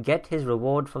will get his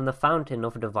reward from the fountain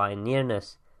of divine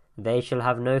nearness. They shall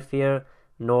have no fear,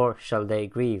 nor shall they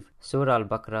grieve. Surah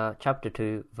Al-Baqarah, chapter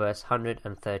 2, verse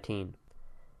 113.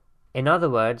 In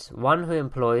other words, one who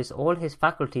employs all his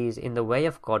faculties in the way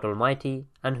of God Almighty,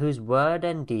 and whose word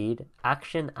and deed,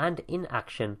 action and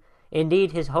inaction,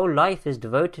 indeed his whole life is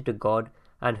devoted to God,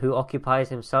 and who occupies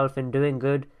himself in doing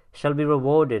good, shall be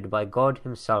rewarded by God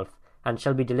himself, and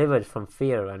shall be delivered from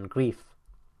fear and grief.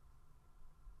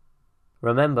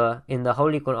 Remember, in the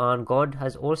Holy Quran, God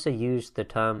has also used the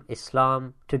term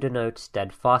Islam to denote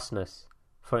steadfastness.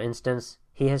 For instance,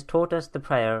 He has taught us the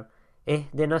prayer,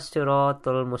 اهدنا الصراط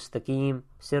المستقيم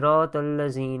صراط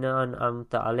الذين أنعمت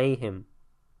عليهم,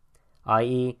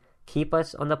 i.e., keep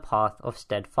us on the path of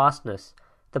steadfastness,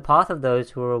 the path of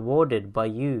those who were rewarded by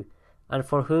you and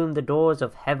for whom the doors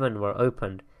of heaven were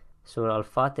opened. Surah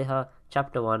Al-Fatiha,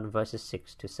 chapter 1, verses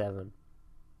 6 to 7.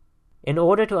 In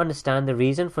order to understand the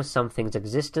reason for something's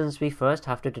existence, we first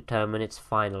have to determine its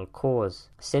final cause.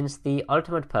 Since the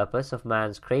ultimate purpose of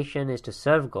man's creation is to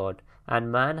serve God,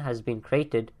 and man has been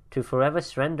created to forever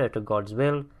surrender to God's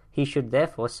will, he should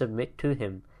therefore submit to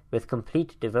Him with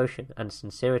complete devotion and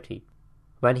sincerity.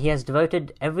 When he has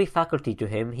devoted every faculty to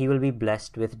Him, he will be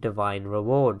blessed with divine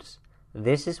rewards.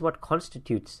 This is what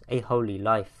constitutes a holy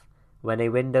life. When a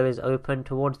window is open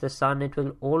towards the sun, it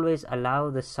will always allow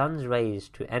the sun's rays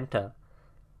to enter.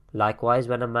 Likewise,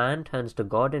 when a man turns to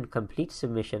God in complete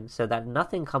submission so that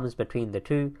nothing comes between the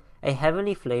two, a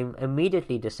heavenly flame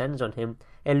immediately descends on him,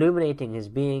 illuminating his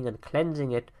being and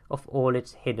cleansing it of all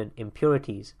its hidden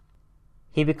impurities.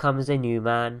 He becomes a new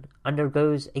man,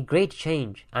 undergoes a great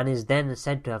change, and is then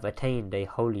said to have attained a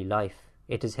holy life.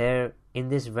 It is here, in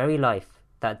this very life,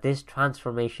 that this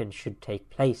transformation should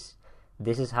take place.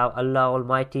 This is how Allah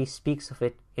Almighty speaks of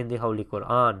it in the Holy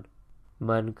Quran.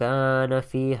 Man kana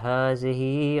fi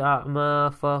hazihi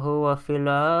a'ma fahuwa fil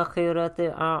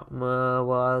akhirati a'ma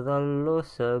wa adallu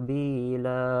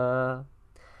sabila,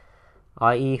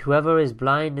 i.e., whoever is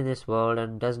blind in this world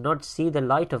and does not see the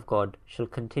light of God shall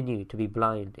continue to be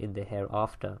blind in the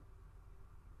hereafter.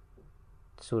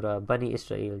 Surah Bani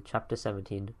Israel, chapter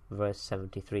 17, verse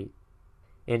 73.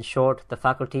 In short, the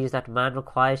faculties that man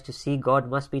requires to see God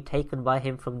must be taken by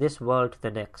him from this world to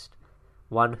the next.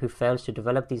 One who fails to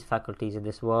develop these faculties in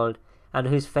this world, and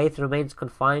whose faith remains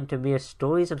confined to mere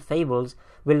stories and fables,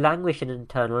 will languish in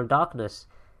eternal darkness.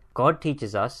 God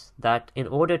teaches us that in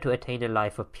order to attain a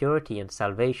life of purity and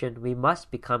salvation, we must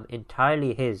become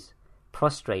entirely His,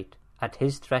 prostrate at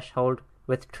His threshold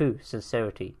with true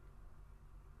sincerity.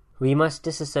 We must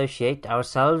disassociate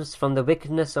ourselves from the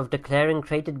wickedness of declaring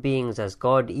created beings as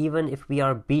God, even if we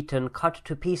are beaten, cut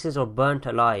to pieces, or burnt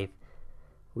alive.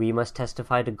 We must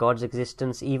testify to God's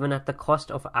existence even at the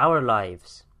cost of our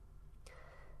lives.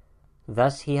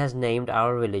 Thus He has named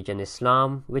our religion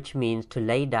Islam, which means to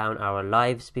lay down our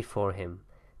lives before Him.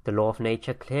 The law of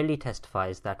nature clearly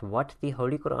testifies that what the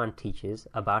Holy Quran teaches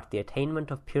about the attainment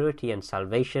of purity and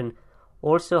salvation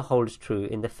also holds true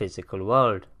in the physical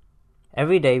world.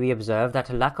 Every day we observe that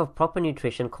a lack of proper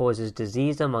nutrition causes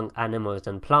disease among animals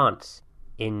and plants.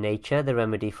 In nature, the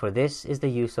remedy for this is the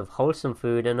use of wholesome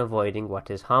food and avoiding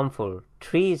what is harmful.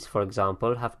 Trees, for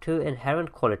example, have two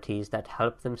inherent qualities that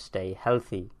help them stay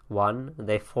healthy. One,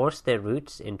 they force their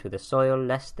roots into the soil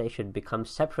lest they should become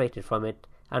separated from it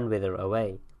and wither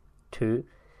away. Two,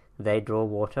 they draw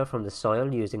water from the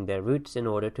soil using their roots in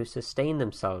order to sustain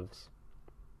themselves.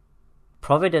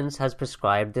 Providence has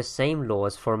prescribed the same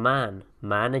laws for man.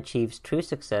 Man achieves true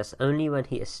success only when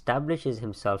he establishes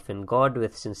himself in God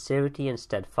with sincerity and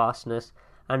steadfastness,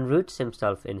 and roots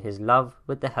himself in His love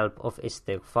with the help of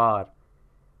istighfar.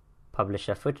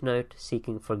 Publisher footnote,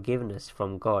 seeking forgiveness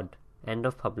from God. End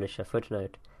of publisher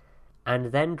footnote.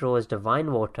 And then draws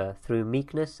divine water through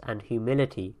meekness and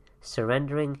humility,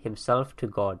 surrendering himself to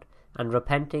God, and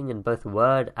repenting in both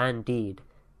word and deed.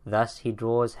 Thus he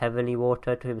draws heavenly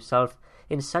water to himself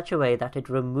in such a way that it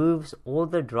removes all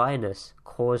the dryness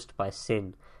caused by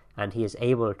sin, and he is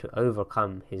able to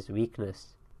overcome his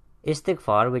weakness.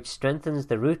 Istighfar, which strengthens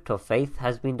the root of faith,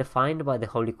 has been defined by the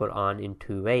Holy Quran in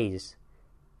two ways.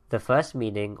 The first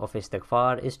meaning of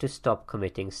istighfar is to stop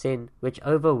committing sin, which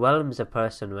overwhelms a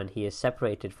person when he is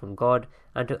separated from God,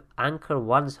 and to anchor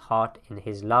one's heart in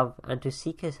His love and to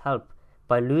seek His help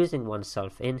by losing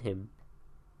oneself in Him.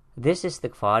 This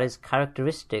istighfar is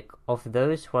characteristic of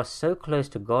those who are so close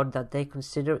to God that they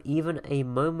consider even a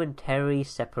momentary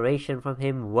separation from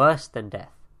Him worse than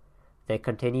death. They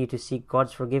continue to seek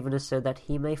God's forgiveness so that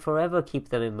He may forever keep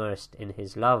them immersed in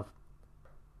His love.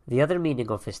 The other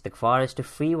meaning of istighfar is to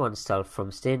free oneself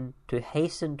from sin, to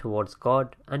hasten towards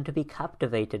God, and to be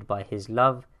captivated by His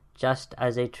love, just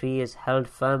as a tree is held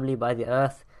firmly by the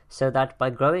earth, so that by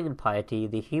growing in piety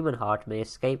the human heart may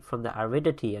escape from the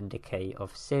aridity and decay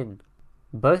of sin.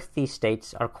 Both these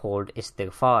states are called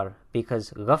istighfar,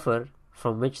 because ghafr,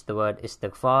 from which the word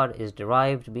istighfar is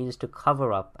derived, means to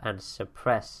cover up and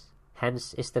suppress.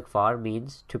 Hence, istighfar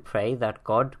means to pray that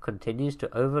God continues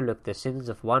to overlook the sins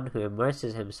of one who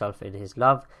immerses himself in His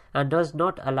love and does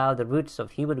not allow the roots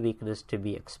of human weakness to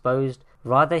be exposed.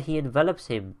 Rather, He envelops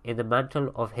him in the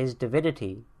mantle of His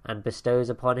divinity, and bestows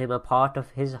upon him a part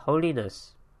of his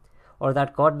holiness, or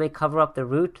that God may cover up the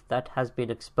root that has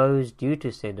been exposed due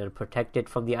to sin and protect it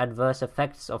from the adverse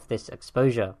effects of this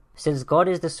exposure. Since God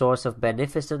is the source of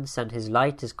beneficence and his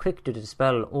light is quick to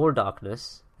dispel all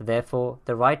darkness, therefore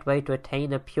the right way to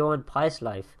attain a pure and pious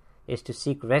life is to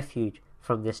seek refuge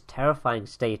from this terrifying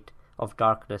state of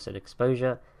darkness and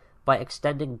exposure by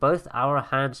extending both our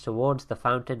hands towards the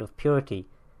fountain of purity,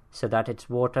 so that its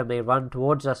water may run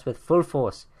towards us with full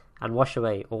force and wash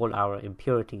away all our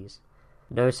impurities.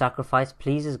 No sacrifice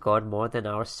pleases God more than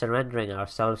our surrendering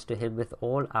ourselves to him with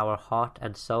all our heart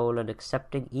and soul and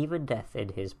accepting even death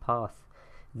in his path.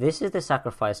 This is the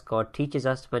sacrifice God teaches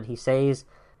us when he says,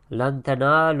 لَن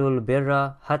تَنَالُوا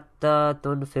الْبِرَّ حَتَّى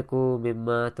تُنْفِقُوا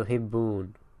مِمَّا تُحِبُّونَ,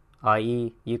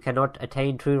 i.e., you cannot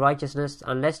attain true righteousness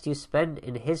unless you spend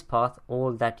in his path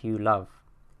all that you love.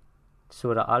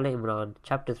 Surah Al-Imran,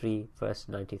 chapter 3, verse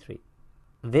 93.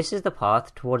 This is the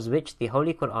path towards which the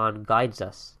Holy Quran guides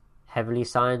us. Heavenly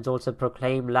signs also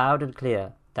proclaim loud and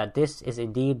clear that this is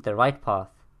indeed the right path,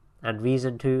 and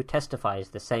reason too testifies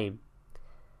the same.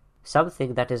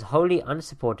 Something that is wholly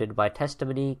unsupported by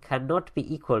testimony cannot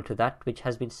be equal to that which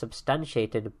has been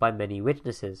substantiated by many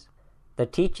witnesses. The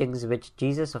teachings which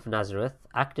Jesus of Nazareth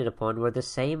acted upon were the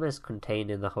same as contained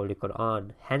in the Holy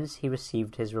Quran, hence he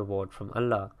received his reward from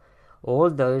Allah. All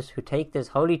those who take these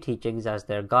holy teachings as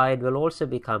their guide will also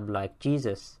become like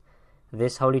Jesus.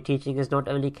 This holy teaching is not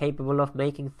only capable of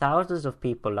making thousands of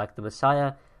people like the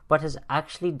Messiah, but has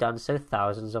actually done so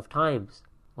thousands of times.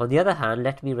 On the other hand,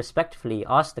 let me respectfully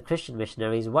ask the Christian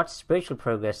missionaries what spiritual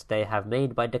progress they have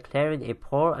made by declaring a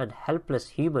poor and helpless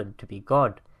human to be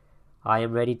God. I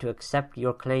am ready to accept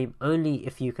your claim only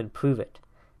if you can prove it,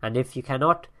 and if you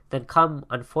cannot, then come,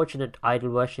 unfortunate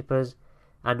idol worshippers,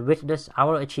 and witness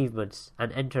our achievements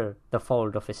and enter the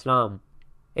fold of Islam.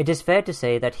 It is fair to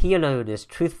say that he alone is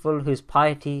truthful whose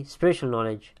piety, spiritual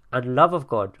knowledge, and love of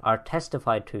God are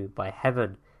testified to by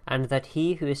heaven, and that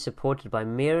he who is supported by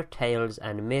mere tales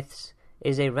and myths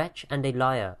is a wretch and a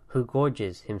liar who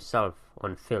gorges himself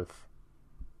on filth.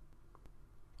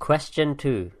 Question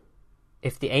 2.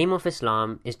 If the aim of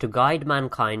Islam is to guide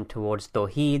mankind towards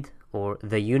Tawheed, or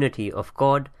the unity of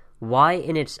God, why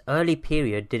in its early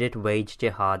period did it wage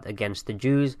jihad against the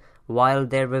Jews, while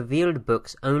their revealed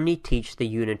books only teach the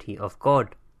unity of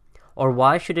God? Or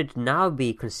why should it now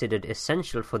be considered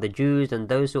essential for the Jews and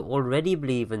those who already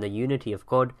believe in the unity of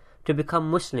God to become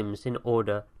Muslims in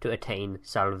order to attain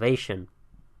salvation?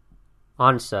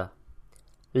 Answer.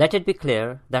 Let it be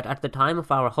clear that at the time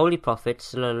of our Holy Prophet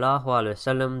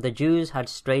ﷺ, the Jews had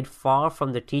strayed far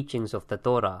from the teachings of the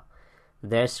Torah.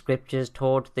 Their scriptures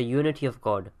taught the unity of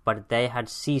God, but they had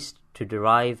ceased to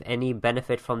derive any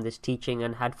benefit from this teaching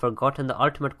and had forgotten the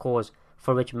ultimate cause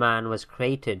for which man was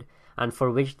created and for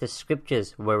which the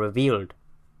scriptures were revealed.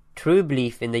 True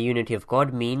belief in the unity of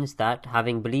God means that,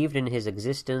 having believed in his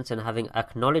existence and having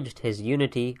acknowledged his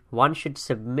unity, one should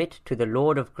submit to the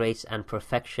Lord of grace and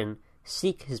perfection,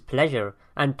 seek his pleasure,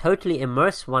 and totally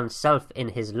immerse oneself in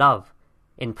his love.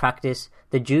 In practice,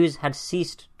 the Jews had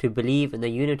ceased to believe in the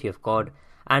unity of God,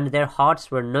 and their hearts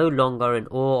were no longer in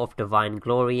awe of divine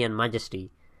glory and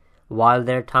majesty. While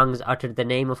their tongues uttered the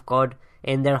name of God,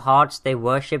 in their hearts they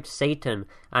worshipped Satan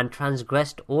and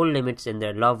transgressed all limits in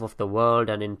their love of the world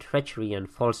and in treachery and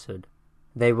falsehood.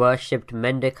 They worshipped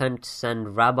mendicants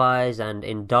and rabbis and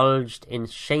indulged in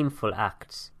shameful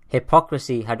acts.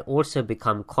 Hypocrisy had also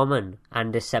become common,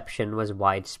 and deception was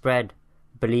widespread.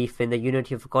 Belief in the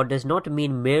unity of God does not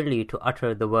mean merely to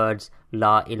utter the words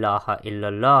La ilaha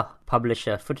illallah.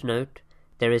 Publisher footnote.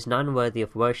 There is none worthy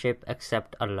of worship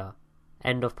except Allah.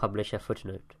 End of publisher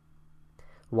footnote.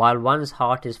 While one's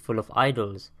heart is full of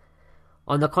idols.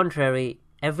 On the contrary,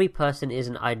 every person is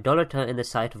an idolater in the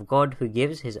sight of God who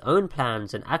gives his own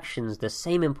plans and actions the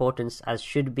same importance as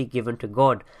should be given to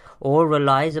God, or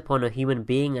relies upon a human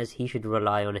being as he should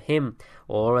rely on him,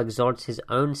 or exalts his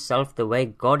own self the way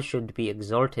God should be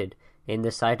exalted. In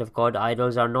the sight of God,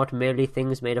 idols are not merely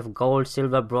things made of gold,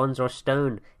 silver, bronze, or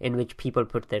stone in which people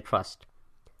put their trust.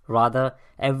 Rather,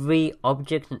 every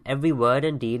object and every word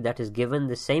and deed that is given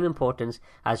the same importance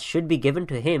as should be given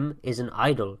to him is an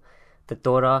idol. The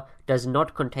Torah does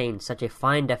not contain such a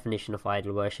fine definition of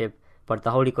idol worship, but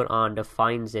the Holy Quran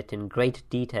defines it in great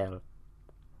detail.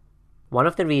 One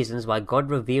of the reasons why God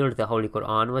revealed the Holy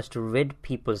Quran was to rid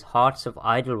people's hearts of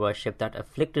idol worship that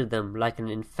afflicted them like an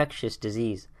infectious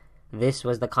disease. This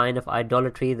was the kind of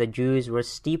idolatry the Jews were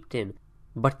steeped in,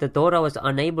 but the Torah was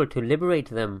unable to liberate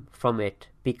them from it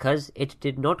because it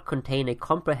did not contain a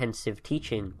comprehensive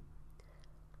teaching.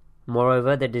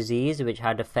 Moreover, the disease which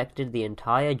had affected the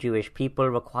entire Jewish people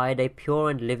required a pure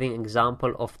and living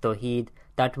example of Tawheed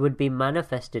that would be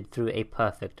manifested through a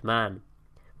perfect man.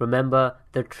 Remember,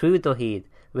 the true Tawheed,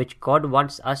 which God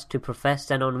wants us to profess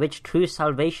and on which true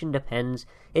salvation depends,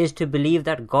 is to believe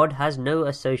that God has no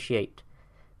associate,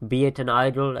 be it an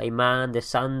idol, a man, the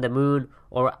sun, the moon,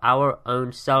 or our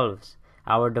own selves,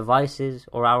 our devices,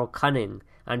 or our cunning,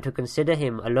 and to consider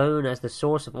him alone as the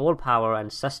source of all power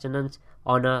and sustenance,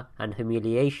 honor and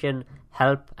humiliation,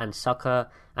 help and succor,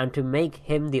 and to make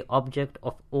him the object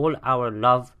of all our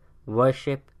love,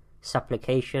 worship,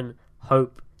 supplication,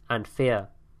 hope, and fear.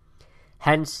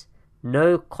 Hence,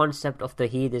 no concept of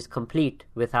Tawheed is complete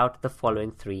without the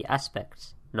following three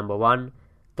aspects. Number 1,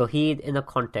 Tawheed in the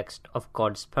context of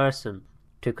God's person,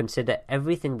 to consider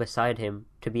everything beside him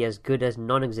to be as good as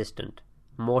non-existent,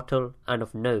 mortal, and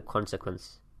of no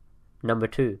consequence. Number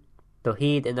 2,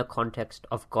 Tawheed in the context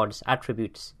of God's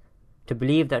attributes, to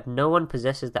believe that no one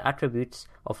possesses the attributes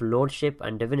of lordship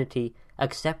and divinity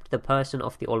except the person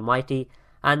of the Almighty,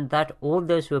 and that all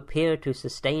those who appear to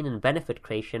sustain and benefit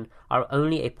creation are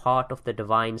only a part of the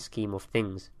divine scheme of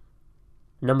things.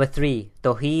 Number 3,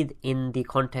 Tawheed in the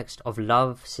context of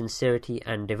love, sincerity,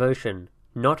 and devotion,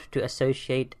 not to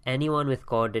associate anyone with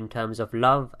God in terms of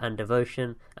love and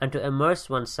devotion, and to immerse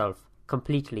oneself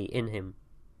completely in him.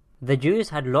 The Jews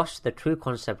had lost the true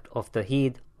concept of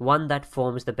Tawheed, one that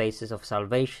forms the basis of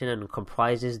salvation and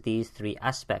comprises these three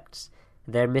aspects.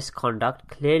 Their misconduct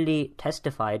clearly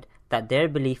testified that their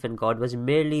belief in God was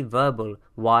merely verbal,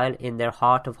 while in their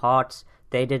heart of hearts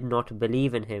they did not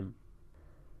believe in him.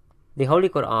 The Holy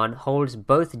Quran holds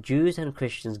both Jews and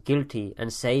Christians guilty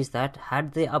and says that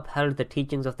had they upheld the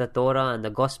teachings of the Torah and the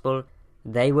Gospel,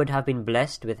 they would have been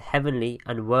blessed with heavenly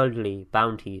and worldly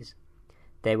bounties.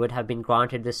 They would have been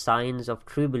granted the signs of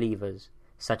true believers,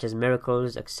 such as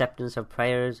miracles, acceptance of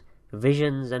prayers,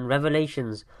 visions, and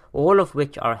revelations, all of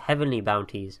which are heavenly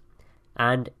bounties.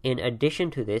 And in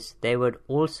addition to this, they would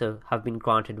also have been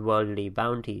granted worldly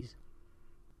bounties.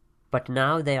 But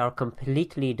now they are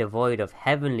completely devoid of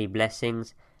heavenly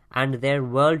blessings, and their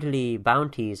worldly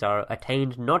bounties are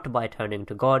attained not by turning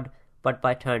to God, but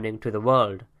by turning to the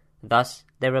world. Thus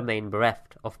they remain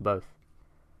bereft of both.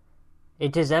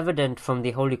 It is evident from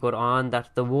the Holy Quran that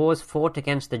the wars fought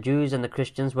against the Jews and the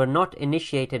Christians were not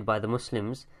initiated by the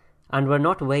Muslims, and were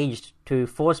not waged to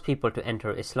force people to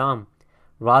enter Islam.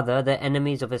 Rather, the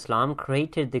enemies of Islam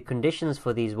created the conditions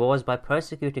for these wars by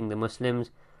persecuting the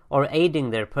Muslims or aiding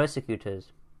their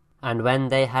persecutors. And when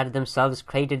they had themselves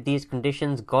created these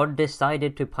conditions, God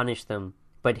decided to punish them.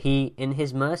 But He, in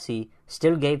His mercy,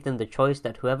 still gave them the choice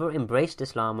that whoever embraced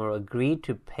Islam or agreed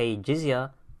to pay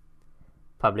jizya,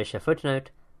 publish a footnote,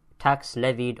 tax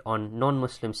levied on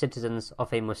non-Muslim citizens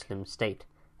of a Muslim state,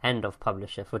 end of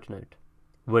publish a footnote,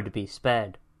 would be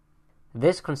spared.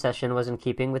 This concession was in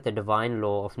keeping with the divine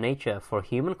law of nature, for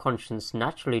human conscience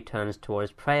naturally turns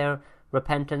towards prayer,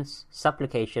 repentance,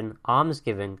 supplication,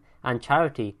 almsgiving, and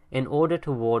charity in order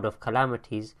to ward off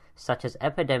calamities such as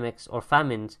epidemics or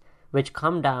famines, which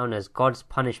come down as God's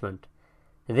punishment.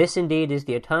 This indeed is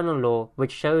the eternal law,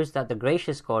 which shows that the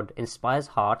gracious God inspires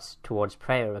hearts towards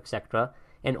prayer, etc.,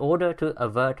 in order to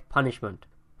avert punishment.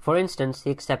 For instance,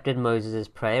 He accepted Moses'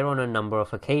 prayer on a number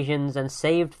of occasions and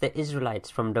saved the Israelites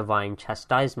from divine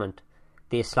chastisement.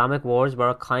 The Islamic wars were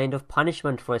a kind of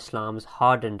punishment for Islam's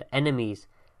hardened enemies,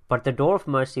 but the door of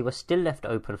mercy was still left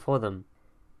open for them.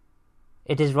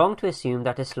 It is wrong to assume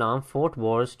that Islam fought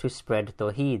wars to spread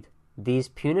Tawheed. These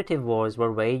punitive wars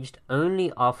were waged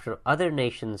only after other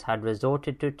nations had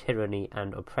resorted to tyranny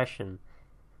and oppression.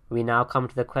 We now come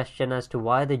to the question as to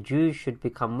why the Jews should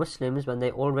become Muslims when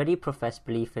they already profess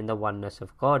belief in the oneness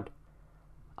of God.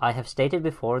 I have stated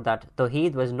before that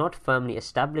Tawheed was not firmly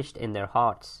established in their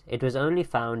hearts. It was only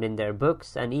found in their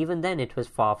books, and even then it was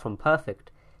far from perfect.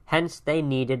 Hence they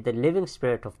needed the living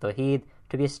spirit of Tawheed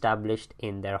to be established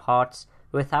in their hearts,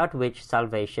 without which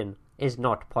salvation is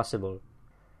not possible.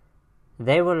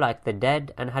 They were like the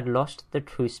dead and had lost the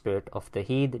true spirit of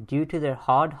Tawheed due to their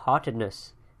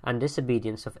hard-heartedness and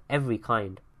disobedience of every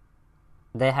kind.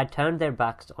 They had turned their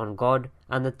backs on God,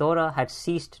 and the Torah had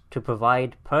ceased to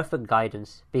provide perfect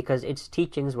guidance because its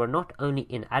teachings were not only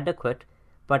inadequate,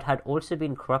 but had also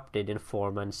been corrupted in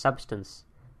form and substance.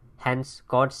 Hence,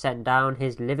 God sent down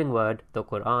His living word, the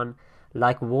Quran,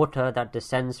 like water that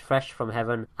descends fresh from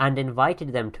heaven, and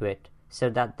invited them to it, so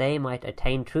that they might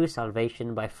attain true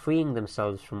salvation by freeing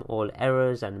themselves from all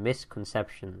errors and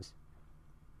misconceptions.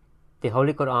 The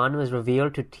Holy Quran was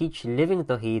revealed to teach living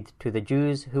Tawheed to the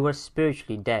Jews who were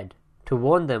spiritually dead, to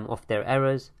warn them of their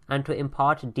errors, and to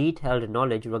impart detailed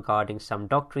knowledge regarding some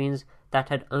doctrines that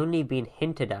had only been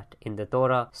hinted at in the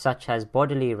Torah, such as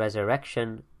bodily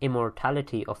resurrection,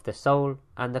 immortality of the soul,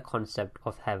 and the concept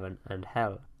of heaven and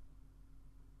hell.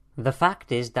 The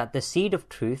fact is that the seed of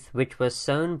truth which was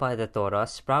sown by the Torah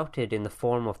sprouted in the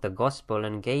form of the gospel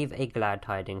and gave a glad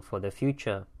tiding for the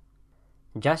future.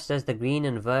 Just as the green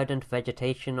and verdant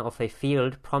vegetation of a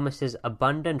field promises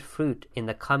abundant fruit in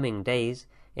the coming days,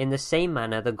 in the same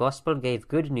manner the gospel gave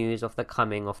good news of the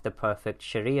coming of the perfect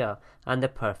Sharia and the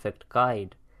perfect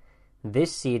guide.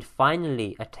 This seed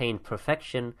finally attained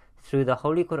perfection through the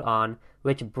Holy Quran,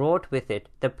 which brought with it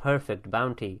the perfect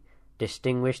bounty,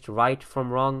 distinguished right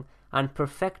from wrong, and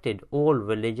perfected all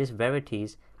religious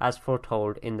verities as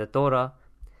foretold in the Torah.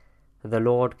 The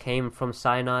Lord came from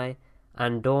Sinai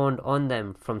and dawned on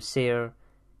them from Seir.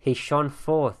 He shone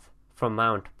forth from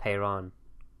Mount Paran.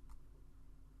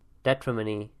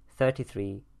 Deuteronomy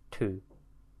 33:2.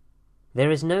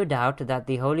 There is no doubt that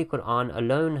the Holy Quran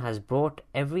alone has brought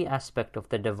every aspect of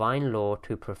the divine law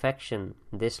to perfection.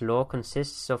 This law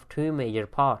consists of two major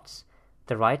parts,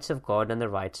 the rights of God and the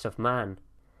rights of man.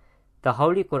 The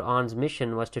Holy Quran's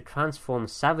mission was to transform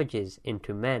savages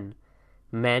into men,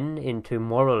 men into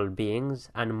moral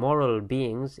beings, and moral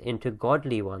beings into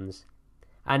godly ones.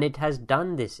 And it has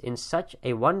done this in such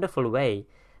a wonderful way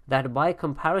that by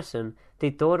comparison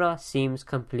the Torah seems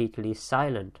completely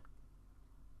silent.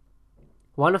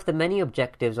 One of the many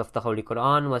objectives of the Holy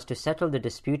Quran was to settle the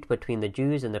dispute between the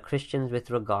Jews and the Christians with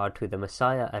regard to the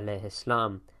Messiah alayhi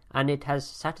salam, and it has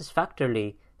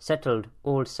satisfactorily settled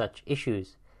all such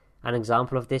issues. An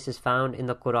example of this is found in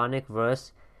the Quranic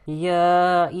verse,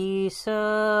 Ya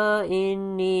Isa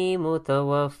inni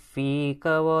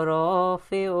mutawaffika wa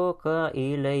rafi'uka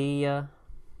ilayya.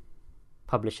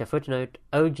 Publisher footnote,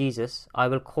 O Jesus, I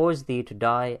will cause thee to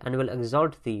die and will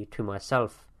exalt thee to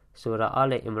myself. Surah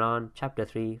Al-Imran, chapter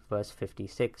 3, verse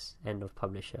 56. End of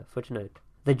publisher footnote.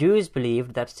 The Jews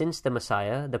believed that since the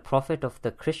Messiah, the prophet of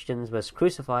the Christians, was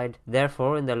crucified,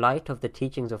 therefore in the light of the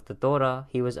teachings of the Torah,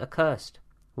 he was accursed,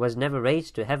 was never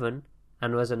raised to heaven,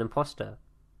 and was an impostor.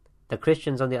 The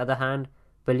Christians, on the other hand,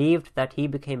 believed that he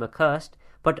became accursed,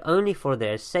 but only for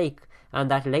their sake, and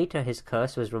that later his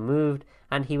curse was removed,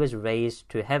 and he was raised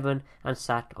to heaven and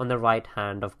sat on the right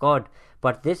hand of God.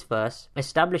 But this verse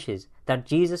establishes that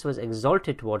Jesus was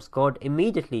exalted towards God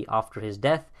immediately after his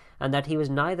death, and that he was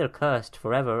neither cursed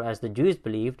forever, as the Jews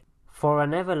believed, for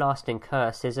an everlasting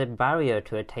curse is a barrier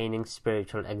to attaining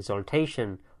spiritual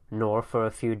exaltation, nor for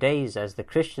a few days, as the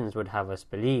Christians would have us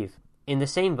believe. In the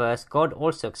same verse, God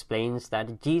also explains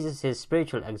that Jesus'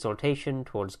 spiritual exaltation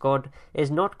towards God is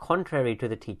not contrary to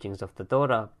the teachings of the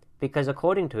Torah, because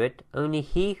according to it, only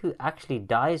he who actually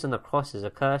dies on the cross is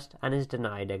accursed and is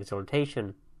denied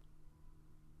exaltation.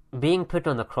 Being put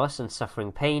on the cross and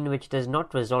suffering pain which does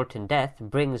not result in death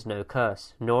brings no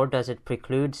curse, nor does it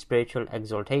preclude spiritual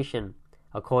exaltation.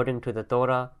 According to the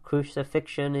Torah,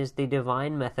 crucifixion is the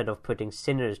divine method of putting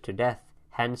sinners to death.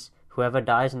 Hence, whoever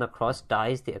dies on the cross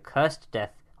dies the accursed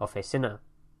death of a sinner.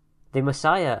 The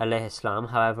Messiah alayhi salam,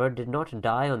 however, did not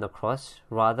die on the cross,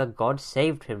 rather God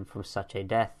saved him from such a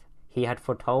death. He had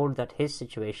foretold that his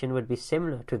situation would be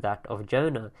similar to that of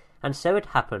Jonah, and so it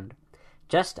happened.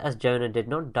 Just as Jonah did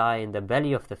not die in the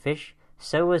belly of the fish,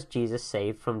 so was Jesus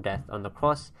saved from death on the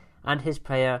cross, and his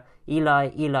prayer,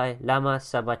 Eli, Eli, lama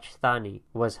sabachthani,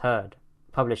 was heard.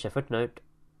 Publisher footnote,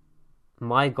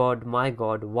 my God,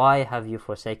 why have you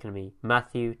forsaken me?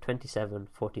 Matthew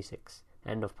 27:46.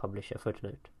 End of publisher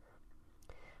footnote.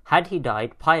 Had he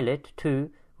died, Pilate,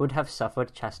 too, would have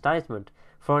suffered chastisement,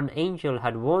 for an angel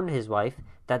had warned his wife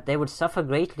that they would suffer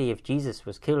greatly if Jesus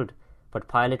was killed, but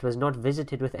Pilate was not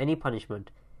visited with any punishment.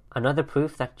 Another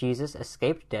proof that Jesus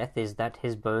escaped death is that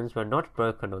his bones were not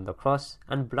broken on the cross,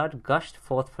 and blood gushed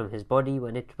forth from his body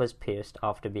when it was pierced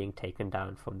after being taken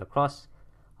down from the cross.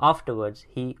 Afterwards,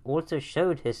 he also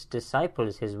showed his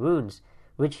disciples his wounds,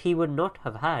 which he would not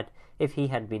have had if he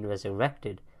had been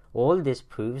resurrected. All this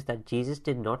proves that Jesus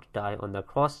did not die on the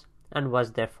cross, and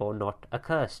was therefore not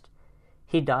accursed.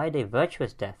 He died a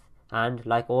virtuous death, and,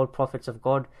 like all prophets of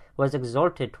God, was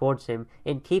exalted towards him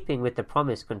in keeping with the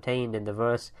promise contained in the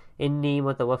verse, Inni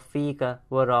mutawaffika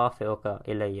wa rafi'uka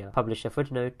ilayya. Publisher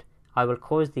footnote, I will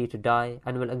cause thee to die,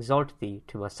 and will exalt thee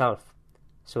to myself.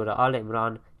 Surah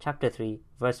Al-Imran, chapter 3,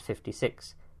 verse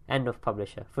 56. End of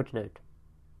publisher footnote.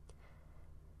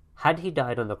 Had he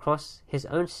died on the cross, his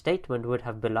own statement would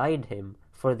have belied him,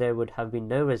 for there would have been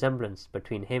no resemblance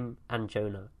between him and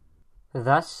Jonah.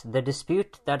 Thus, the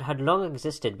dispute that had long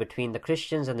existed between the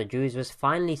Christians and the Jews was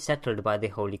finally settled by the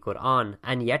Holy Quran,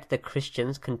 and yet the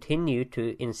Christians continue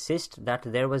to insist that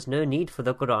there was no need for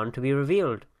the Quran to be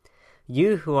revealed.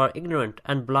 You who are ignorant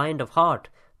and blind of heart,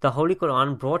 the Holy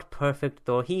Quran brought perfect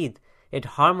Tawheed. It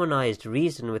harmonized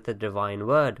reason with the divine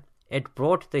word. It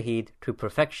brought Tawheed to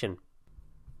perfection.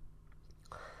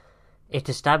 It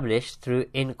established through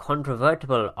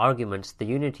incontrovertible arguments the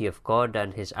unity of God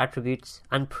and His attributes,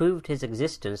 and proved His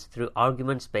existence through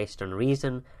arguments based on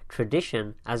reason,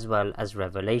 tradition, as well as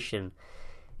revelation.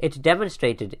 It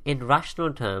demonstrated in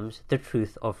rational terms the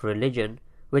truth of religion,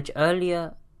 which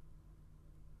earlier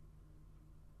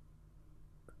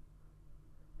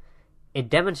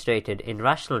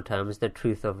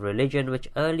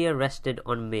rested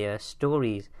on mere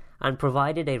stories, and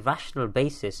provided a rational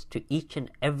basis to each and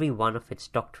every one of its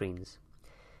doctrines.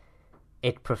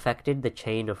 It perfected the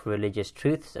chain of religious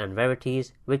truths and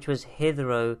verities, which was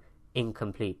hitherto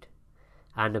incomplete,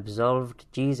 and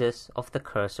absolved Jesus of the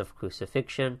curse of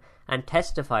crucifixion, and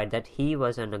testified that he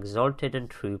was an exalted and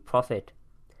true prophet.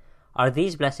 Are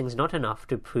these blessings not enough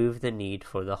to prove the need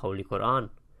for the Holy Quran?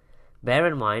 Bear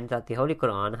in mind that the Holy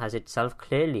Quran has itself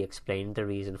clearly explained the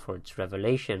reason for its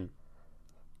revelation.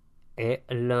 اعلموا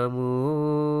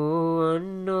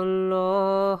أن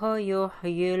الله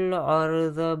يحيي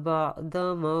الأرض بعد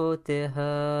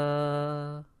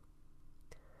موتها,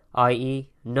 i.e.,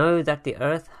 know that the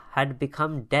earth had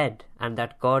become dead and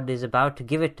that God is about to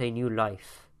give it a new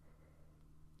life.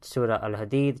 Surah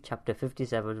Al-Hadid, chapter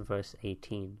 57, verse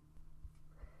 18.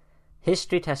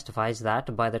 History testifies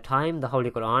that by the time the Holy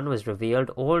Quran was revealed,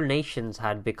 all nations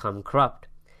had become corrupt.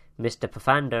 Mr.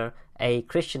 Pafander, a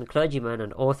Christian clergyman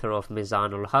and author of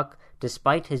Mizan-ul-Haq,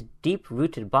 despite his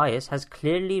deep-rooted bias, has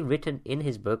clearly written in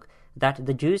his book that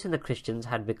the Jews and the Christians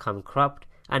had become corrupt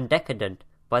and decadent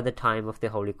by the time of the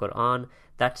Holy Quran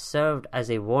that served as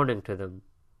a warning to them.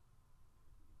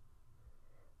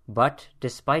 But,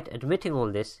 despite admitting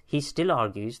all this, he still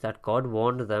argues that God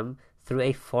warned them through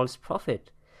a false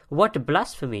prophet. What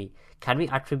blasphemy! Can we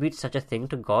attribute such a thing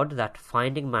to God, that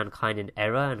finding mankind in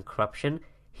error and corruption,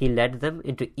 He led them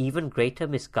into even greater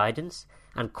misguidance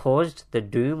and caused the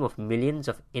doom of millions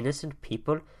of innocent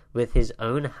people with His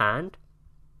own hand?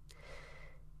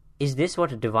 Is this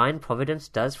what divine providence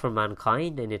does for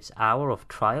mankind in its hour of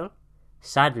trial?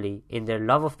 Sadly, in their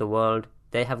love of the world,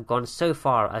 they have gone so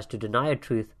far as to deny a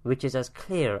truth which is as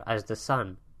clear as the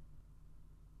sun.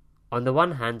 On the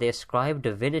one hand, they ascribe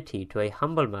divinity to a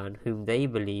humble man whom they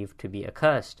believe to be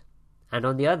accursed, and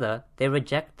on the other, they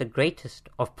reject the greatest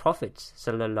of prophets,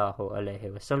 sallallahu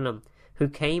alaihi wasallam, who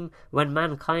came when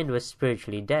mankind was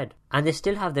spiritually dead, and they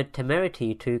still have the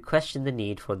temerity to question the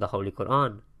need for the Holy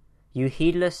Quran. You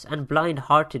heedless and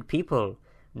blind-hearted people,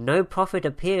 no prophet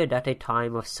appeared at a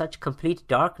time of such complete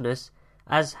darkness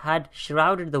as had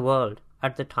shrouded the world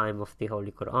at the time of the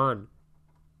Holy Quran.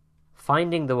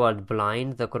 Finding the world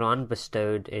blind, the Quran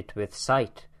bestowed it with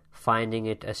sight. Finding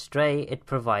it astray, it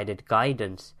provided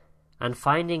guidance. And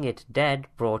finding it dead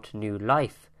brought new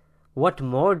life. What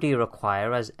more do you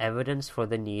require as evidence for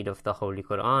the need of the Holy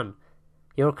Quran?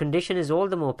 Your condition is all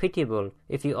the more pitiable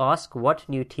if you ask what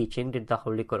new teaching did the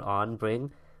Holy Quran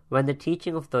bring when the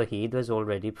teaching of Tawheed was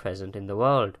already present in the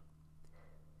world.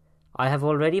 I have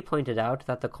already pointed out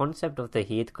that the concept of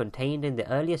Tawheed contained in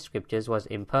the earlier scriptures was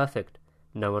imperfect.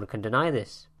 No one can deny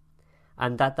this.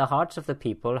 And that the hearts of the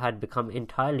people had become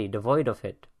entirely devoid of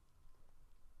it.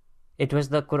 It was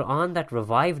the Quran that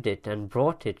revived it and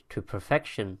brought it to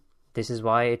perfection. This is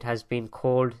why it has been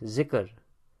called Zikr,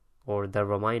 or the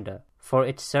reminder, for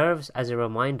it serves as a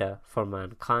reminder for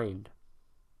mankind.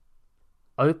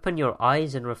 Open your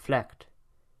eyes and reflect.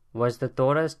 Was the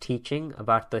Torah's teaching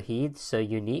about Tawheed so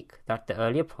unique that the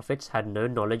earlier prophets had no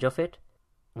knowledge of it?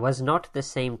 Was not the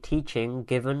same teaching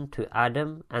given to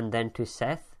Adam, and then to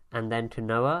Seth, and then to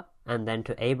Noah, and then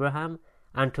to Abraham,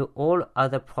 and to all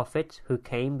other prophets who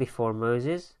came before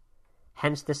Moses?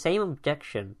 Hence the same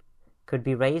objection could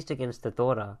be raised against the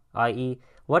Torah, i.e.,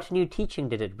 what new teaching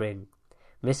did it bring?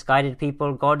 Misguided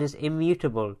people, God is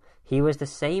immutable. He was the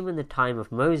same in the time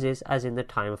of Moses as in the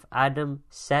time of Adam,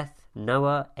 Seth,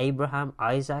 Noah, Abraham,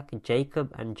 Isaac,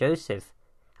 Jacob, and Joseph,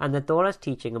 and the Torah's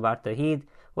teaching about Tawheed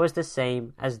was the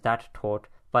same as that taught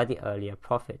by the earlier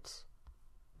prophets.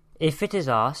 If it is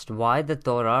asked why the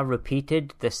Torah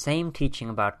repeated the same teaching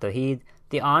about Tawheed,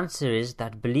 the answer is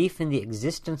that belief in the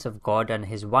existence of God and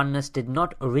His oneness did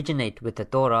not originate with the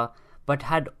Torah, but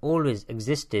had always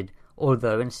existed,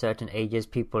 although in certain ages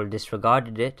people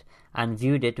disregarded it and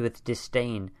viewed it with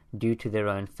disdain due to their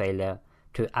own failure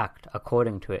to act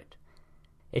according to it.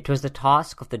 It was the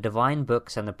task of the divine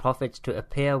books and the prophets to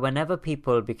appear whenever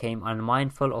people became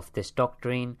unmindful of this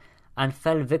doctrine and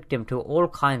fell victim to all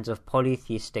kinds of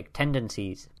polytheistic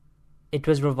tendencies. It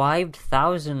was revived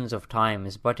thousands of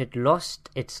times, but it lost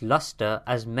its luster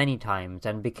as many times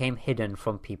and became hidden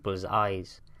from people's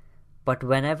eyes. But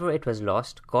whenever it was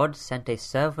lost, God sent a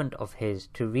servant of His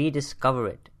to rediscover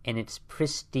it in its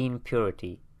pristine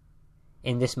purity.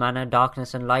 In this manner,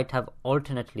 darkness and light have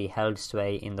alternately held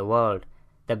sway in the world.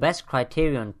 The best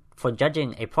criterion for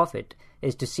judging a prophet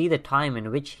is to see the time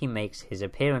in which he makes his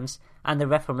appearance and the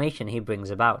reformation he brings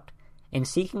about. In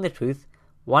seeking the truth,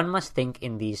 one must think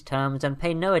in these terms and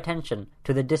pay no attention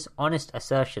to the dishonest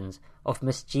assertions of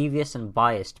mischievous and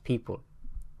biased people.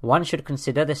 One should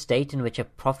consider the state in which a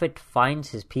prophet finds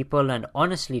his people and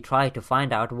honestly try to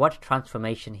find out what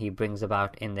transformation he brings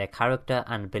about in their character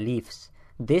and beliefs.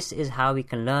 This is how we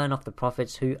can learn of the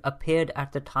prophets who appeared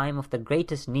at the time of the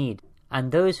greatest need,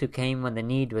 and those who came when the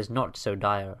need was not so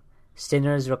dire.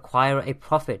 Sinners require a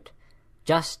prophet,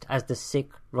 just as the sick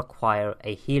require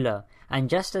a healer, and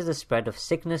just as the spread of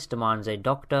sickness demands a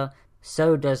doctor,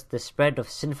 so does the spread of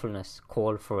sinfulness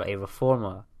call for a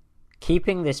reformer.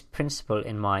 Keeping this principle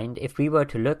in mind, if we were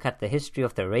to look at the history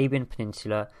of the Arabian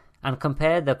Peninsula and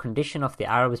compare the condition of the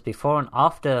Arabs before and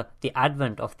after the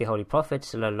advent of the Holy Prophet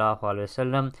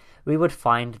ﷺ, we would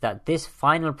find that this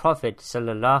final Prophet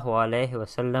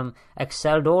ﷺ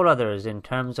excelled all others in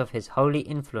terms of his holy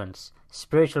influence,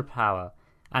 spiritual power,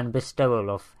 and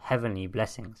bestowal of heavenly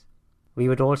blessings. We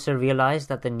would also realize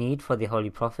that the need for the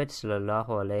Holy Prophet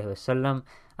ﷺ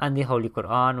and the Holy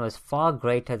Quran was far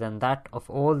greater than that of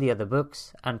all the other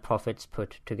books and prophets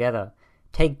put together.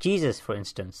 Take Jesus, for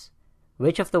instance.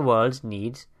 Which of the world's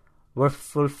needs were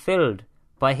fulfilled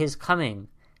by his coming,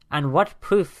 and what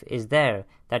proof is there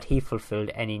that he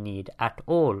fulfilled any need at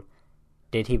all?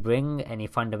 Did he bring any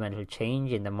fundamental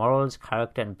change in the morals,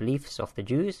 character, and beliefs of the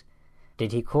Jews?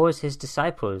 Did he cause his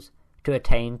disciples to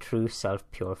attain true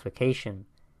self-purification?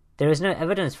 There is no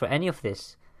evidence for any of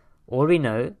this. All we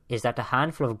know is that a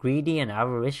handful of greedy and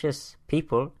avaricious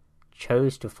people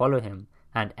chose to follow him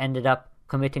and ended up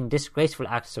committing disgraceful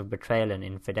acts of betrayal and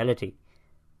infidelity.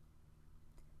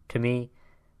 To me,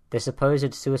 the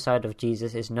supposed suicide of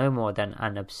Jesus is no more than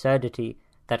an absurdity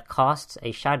that casts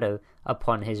a shadow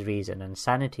upon his reason and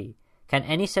sanity. Can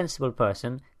any sensible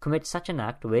person commit such an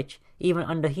act which, even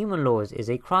under human laws, is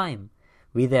a crime?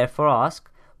 We therefore ask,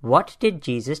 what did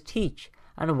Jesus teach,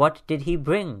 and what did he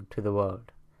bring to the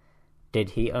world?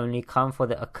 Did he only come for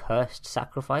the accursed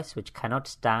sacrifice which cannot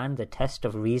stand the test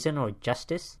of reason or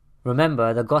justice?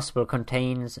 Remember, the Gospel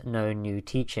contains no new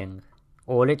teaching.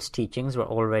 All its teachings were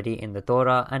already in the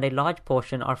Torah, and a large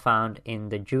portion are found in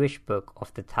the Jewish book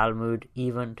of the Talmud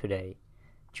even today.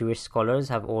 Jewish scholars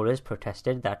have always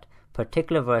protested that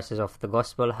particular verses of the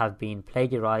Gospel have been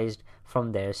plagiarized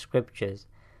from their scriptures.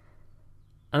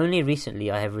 Only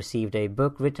recently I have received a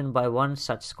book written by one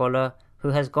such scholar who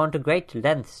has gone to great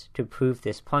lengths to prove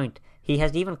this point. He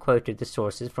has even quoted the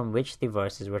sources from which the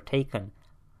verses were taken.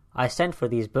 I sent for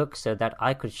these books so that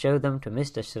I could show them to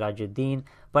Mr. Sirajuddin,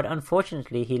 but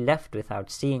unfortunately he left without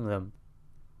seeing them.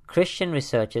 Christian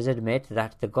researchers admit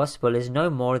that the Gospel is no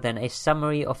more than a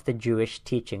summary of the Jewish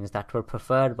teachings that were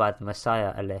preferred by the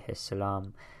Messiah alayhi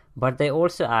salam. But they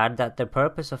also add that the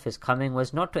purpose of his coming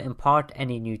was not to impart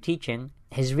any new teaching.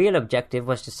 His real objective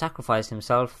was to sacrifice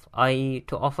himself, i.e.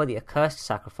 to offer the accursed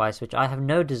sacrifice which I have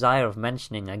no desire of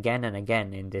mentioning again and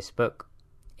again in this book.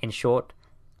 In short,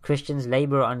 Christians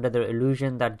labor under the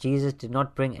illusion that Jesus did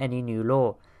not bring any new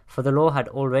law, for the law had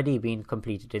already been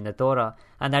completed in the Torah,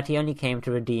 and that he only came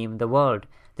to redeem the world.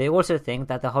 They also think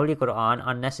that the Holy Quran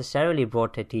unnecessarily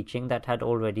brought a teaching that had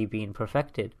already been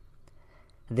perfected.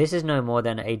 This is no more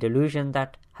than a delusion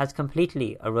that has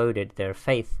completely eroded their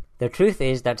faith. The truth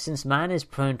is that since man is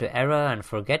prone to error and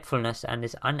forgetfulness and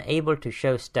is unable to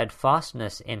show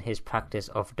steadfastness in his practice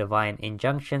of divine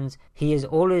injunctions, he is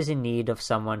always in need of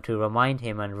someone to remind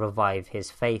him and revive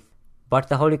his faith. But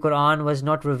the Holy Quran was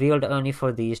not revealed only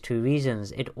for these two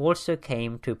reasons. It also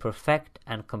came to perfect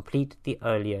and complete the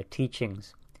earlier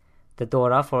teachings. The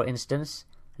Torah, for instance,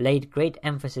 laid great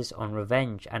emphasis on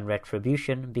revenge and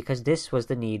retribution because this was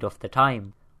the need of the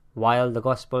time, while the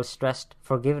Gospel stressed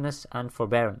forgiveness and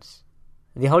forbearance.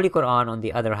 The Holy Quran, on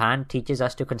the other hand, teaches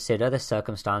us to consider the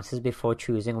circumstances before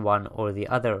choosing one or the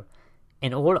other.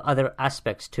 In all other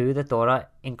aspects too, the Torah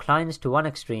inclines to one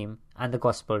extreme and the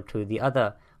Gospel to the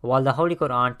other, while the Holy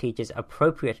Quran teaches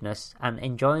appropriateness and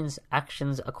enjoins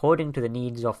actions according to the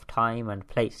needs of time and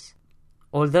place.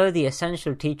 Although the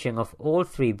essential teaching of all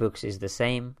three books is the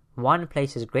same, one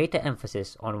places greater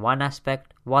emphasis on one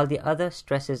aspect while the other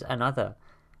stresses another,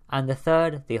 And the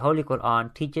third, the Holy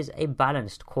Quran, teaches a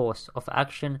balanced course of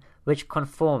action which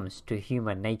conforms to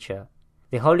human nature.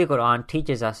 The Holy Quran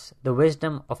teaches us the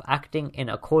wisdom of acting in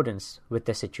accordance with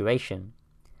the situation.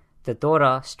 The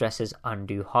Torah stresses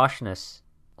undue harshness.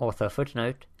 Author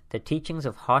footnote: the teachings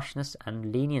of harshness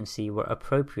and leniency were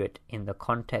appropriate in the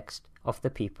context of the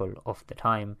people of the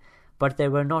time, but they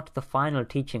were not the final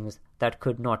teachings that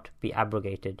could not be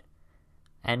abrogated.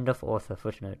 End of author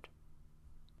footnote.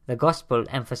 The Gospel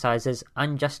emphasizes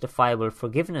unjustifiable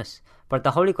forgiveness, but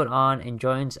the Holy Quran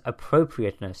enjoins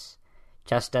appropriateness.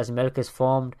 Just as milk is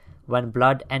formed when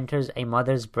blood enters a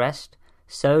mother's breast,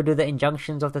 so do the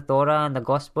injunctions of the Torah and the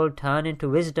Gospel turn into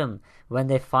wisdom when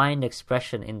they find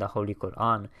expression in the Holy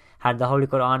Quran. Had the Holy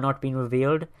Quran not been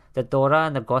revealed, the Torah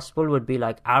and the Gospel would be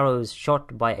like arrows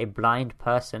shot by a blind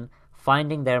person,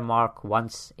 finding their mark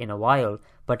once in a while,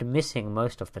 but missing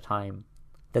most of the time.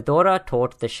 The Torah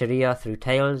taught the Sharia through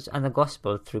tales and the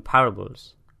Gospel through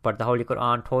parables, but the Holy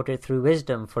Quran taught it through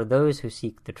wisdom for those who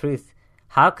seek the truth.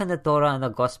 How can the Torah and the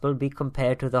Gospel be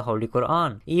compared to the Holy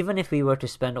Quran? Even if we were to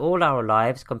spend all our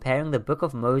lives comparing the Book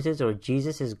of Moses or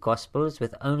Jesus' Gospels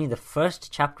with only the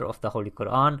first chapter of the Holy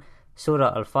Quran,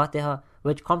 Surah Al-Fatiha,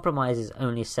 which compromises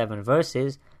only 7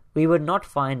 verses, we would not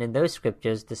find in those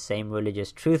scriptures the same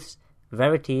religious truths,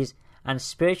 verities, and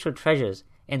spiritual treasures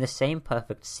in the same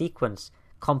perfect sequence,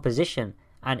 composition,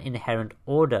 and inherent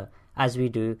order as we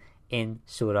do in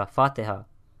Surah Fatiha.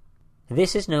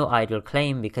 This is no idle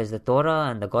claim because the Torah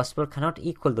and the Gospel cannot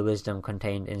equal the wisdom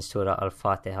contained in Surah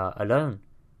Al-Fatiha alone.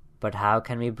 But how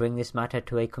can we bring this matter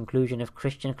to a conclusion if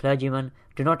Christian clergymen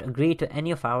do not agree to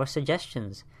any of our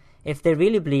suggestions? If they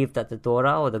really believe that the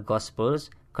Torah or the Gospels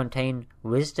contain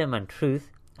wisdom and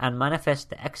truth and manifest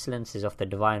the excellences of the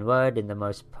Divine Word in the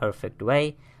most perfect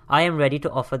way, I am ready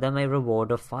to offer them a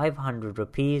reward of 500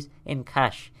 rupees in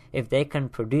cash if they can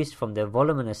produce from their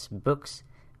voluminous books,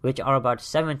 which are about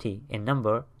 70 in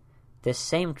number, the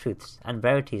same truths and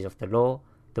verities of the law,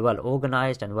 the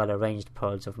well-organized and well-arranged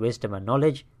pearls of wisdom and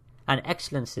knowledge, and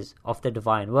excellences of the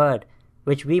Divine Word,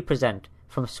 which we present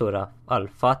from Surah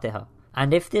Al-Fatiha.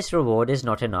 And if this reward is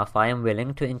not enough, I am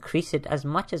willing to increase it as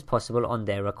much as possible on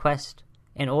their request.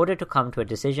 In order to come to a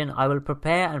decision, I will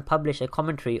prepare and publish a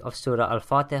commentary of Surah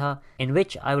Al-Fatiha, in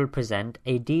which I will present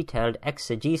a detailed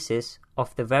exegesis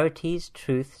of the verities,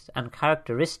 truths, and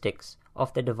characteristics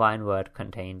of the Divine Word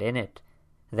contained in it.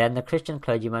 Then the Christian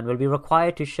clergyman will be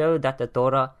required to show that the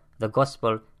Torah, the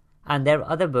Gospel, and their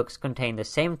other books contain the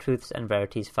same truths and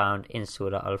verities found in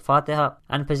Surah Al-Fatiha,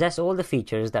 and possess all the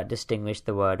features that distinguish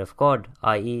the Word of God,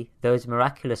 i.e., those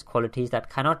miraculous qualities that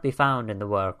cannot be found in the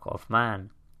work of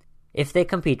man. If they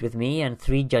compete with me and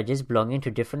 3 judges belonging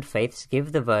to different faiths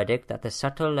give the verdict that the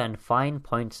subtle and fine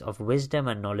points of wisdom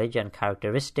and knowledge and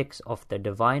characteristics of the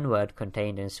Divine Word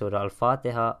contained in Surah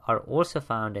Al-Fatiha are also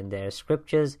found in their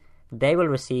scriptures, they will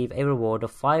receive a reward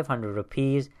of 500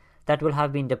 rupees that will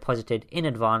have been deposited in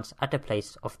advance at a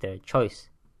place of their choice.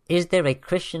 Is there a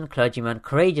Christian clergyman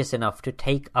courageous enough to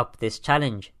take up this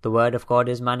challenge? The Word of God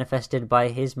is manifested by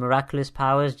His miraculous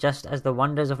powers just as the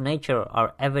wonders of nature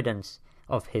are evidence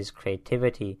of His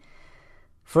creativity.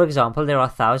 For example, there are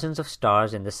thousands of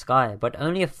stars in the sky, but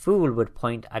only a fool would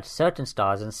point at certain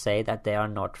stars and say that they are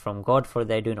not from God, for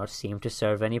they do not seem to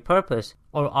serve any purpose,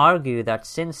 or argue that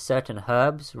since certain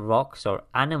herbs, rocks, or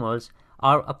animals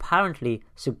are apparently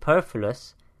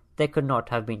superfluous, they could not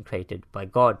have been created by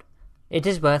God. It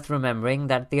is worth remembering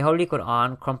that the Holy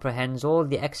Quran comprehends all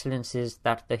the excellences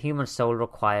that the human soul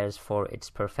requires for its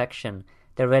perfection.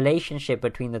 The relationship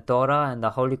between the Torah and the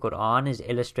Holy Quran is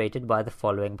illustrated by the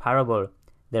following parable.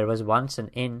 There was once an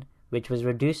inn which was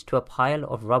reduced to a pile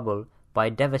of rubble by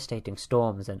devastating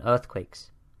storms and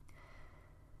earthquakes.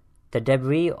 The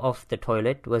debris of the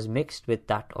toilet was mixed with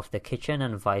that of the kitchen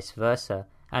and vice versa,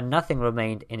 and nothing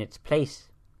remained in its place.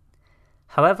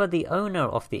 However, the owner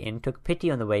of the inn took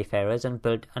pity on the wayfarers and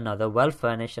built another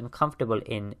well-furnished and comfortable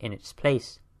inn in its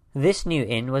place. This new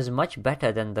inn was much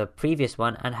better than the previous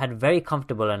one and had very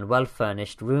comfortable and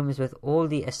well-furnished rooms with all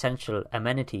the essential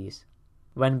amenities.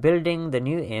 When building the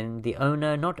new inn, the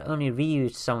owner not only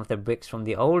reused some of the bricks from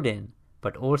the old inn,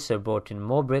 but also brought in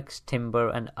more bricks, timber,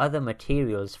 and other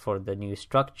materials for the new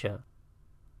structure.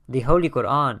 The Holy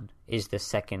Quran is the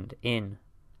second inn.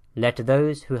 Let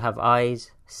those who have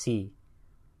eyes see.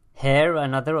 Here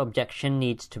another objection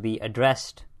needs to be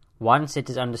addressed. Once it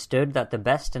is understood that the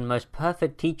best and most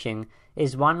perfect teaching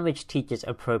is one which teaches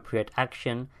appropriate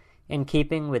action in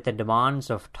keeping with the demands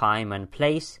of time and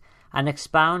place, and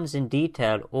expounds in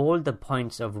detail all the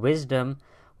points of wisdom,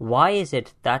 why is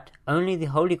it that only the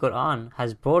Holy Quran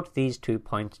has brought these 2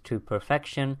 points to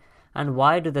perfection, and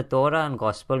why do the Torah and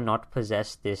Gospel not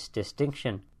possess this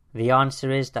distinction? The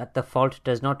answer is that the fault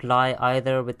does not lie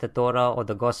either with the Torah or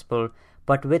the Gospel,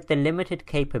 but with the limited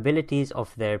capabilities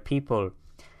of their people.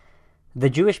 The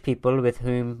Jewish people with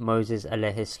whom Moses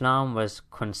alayhi salam was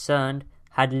concerned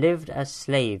had lived as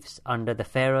slaves under the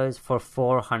pharaohs for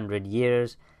 400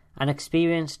 years and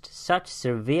experienced such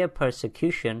severe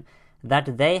persecution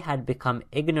that they had become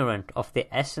ignorant of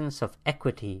the essence of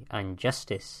equity and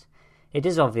justice. It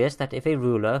is obvious that if a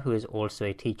ruler who is also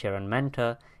a teacher and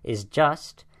mentor is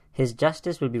just, his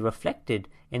justice will be reflected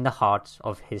in the hearts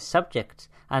of his subjects,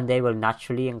 and they will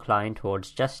naturally incline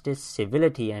towards justice,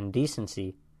 civility, and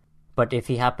decency. But if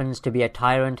he happens to be a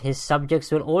tyrant, his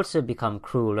subjects will also become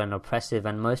cruel and oppressive,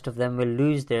 and most of them will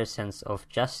lose their sense of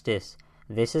justice.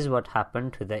 This is what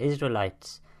happened to the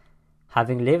Israelites.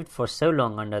 Having lived for so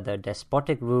long under the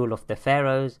despotic rule of the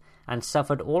pharaohs and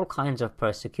suffered all kinds of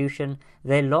persecution,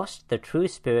 they lost the true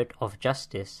spirit of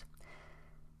justice.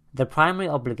 The primary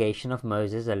obligation of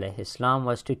Moses alayhi salam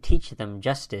was to teach them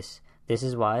justice. This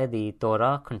is why the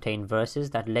Torah contained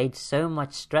verses that laid so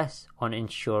much stress on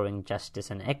ensuring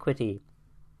justice and equity.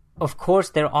 Of course,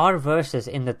 there are verses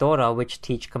in the Torah which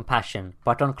teach compassion,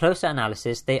 but on closer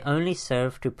analysis they only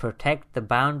serve to protect the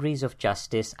boundaries of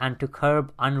justice and to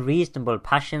curb unreasonable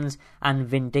passions and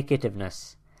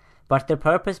vindictiveness. But the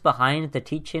purpose behind the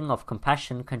teaching of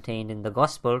compassion contained in the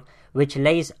Gospel, which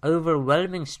lays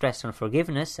overwhelming stress on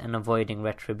forgiveness and avoiding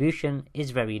retribution,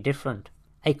 is very different.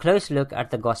 A close look at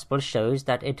the Gospel shows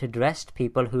that it addressed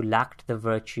people who lacked the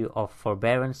virtue of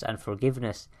forbearance and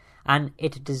forgiveness, and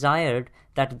it desired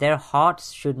that their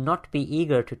hearts should not be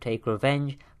eager to take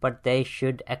revenge, but they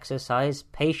should exercise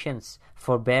patience,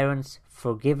 forbearance,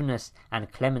 forgiveness,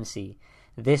 and clemency.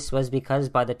 This was because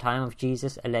by the time of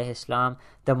Jesus alayhi salam,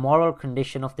 the moral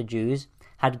condition of the Jews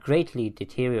had greatly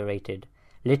deteriorated.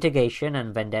 Litigation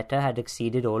and vendetta had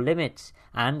exceeded all limits,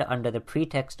 and under the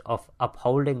pretext of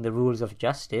upholding the rules of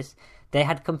justice, they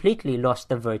had completely lost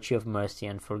the virtue of mercy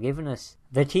and forgiveness.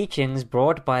 The teachings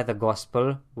brought by the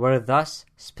Gospel were thus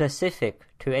specific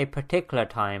to a particular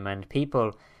time and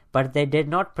people, but they did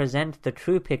not present the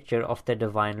true picture of the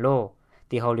divine law.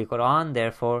 The Holy Quran,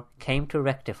 therefore, came to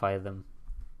rectify them.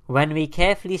 When we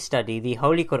carefully study the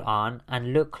Holy Quran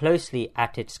and look closely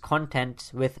at its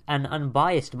contents with an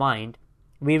unbiased mind,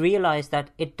 we realize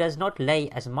that it does not lay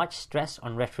as much stress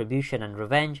on retribution and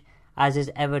revenge as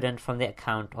is evident from the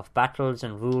account of battles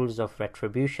and rules of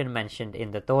retribution mentioned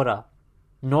in the Torah.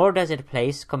 Nor does it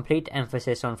place complete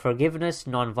emphasis on forgiveness,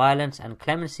 non-violence, and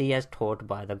clemency as taught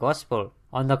by the Gospel.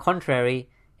 On the contrary,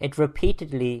 it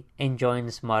repeatedly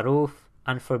enjoins maruf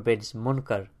and forbids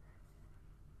munkar.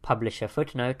 Publisher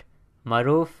footnote: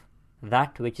 Maruf,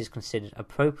 that which is considered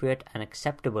appropriate and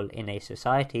acceptable in a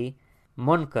society;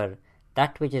 munkar,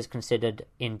 that which is considered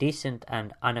indecent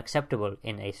and unacceptable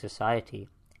in a society.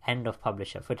 End of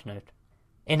publisher footnote.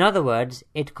 In other words,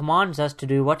 it commands us to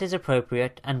do what is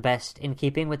appropriate and best in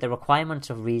keeping with the requirements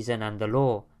of reason and the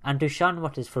law, and to shun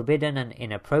what is forbidden and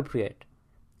inappropriate.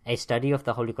 A study of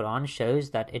the Holy Quran shows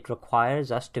that it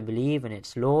requires us to believe in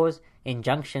its laws,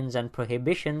 injunctions and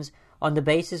prohibitions on the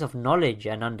basis of knowledge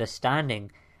and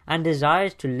understanding, and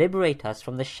desires to liberate us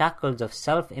from the shackles of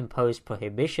self-imposed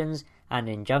prohibitions and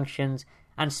injunctions,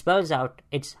 and spells out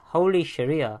its holy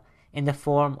Sharia in the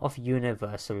form of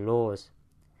universal laws.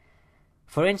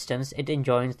 For instance, it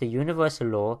enjoins the universal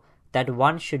law that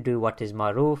one should do what is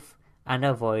maruf and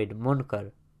avoid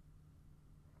munkar.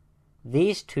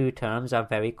 These two terms are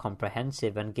very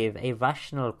comprehensive and give a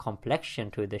rational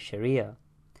complexion to the Sharia.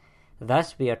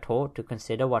 Thus we are taught to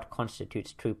consider what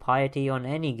constitutes true piety on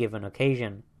any given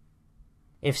occasion.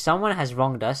 If someone has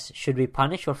wronged us, should we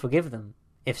punish or forgive them?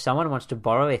 If someone wants to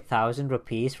borrow 1,000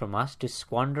 rupees from us to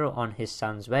squander on his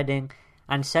son's wedding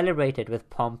and celebrate it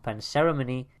with pomp and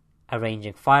ceremony,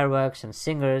 arranging fireworks and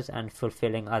singers and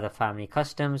fulfilling other family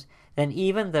customs, then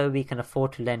even though we can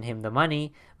afford to lend him the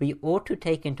money, we ought to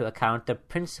take into account the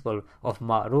principle of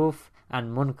ma'ruf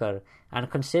and munkar and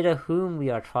consider whom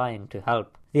we are trying to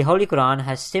help. The Holy Quran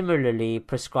has similarly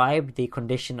prescribed the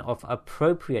condition of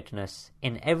appropriateness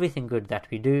in everything good that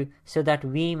we do, so that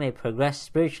we may progress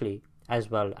spiritually as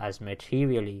well as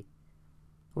materially.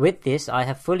 With this, I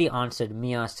have fully answered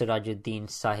Mian Sirajuddin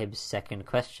Sahib's second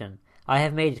question. I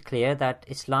have made it clear that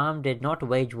Islam did not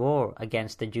wage war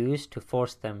against the Jews to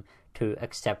force them to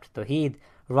accept Tawheed.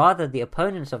 Rather, the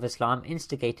opponents of Islam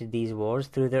instigated these wars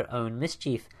through their own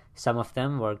mischief. Some of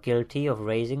them were guilty of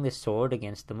raising the sword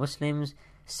against the Muslims,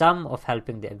 some of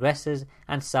helping the aggressors,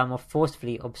 and some of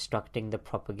forcefully obstructing the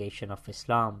propagation of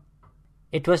Islam.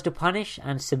 It was to punish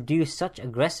and subdue such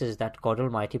aggressors that God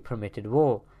Almighty permitted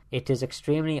war. It is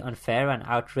extremely unfair and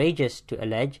outrageous to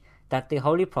allege that the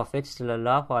Holy Prophet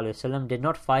ﷺ did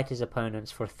not fight his opponents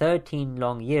for 13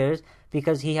 long years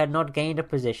because he had not gained a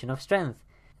position of strength.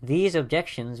 These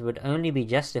objections would only be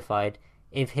justified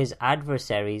if his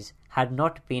adversaries had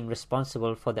not been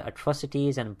responsible for the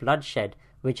atrocities and bloodshed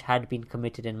which had been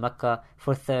committed in Mecca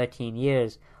for 13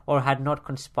 years, or had not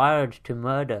conspired to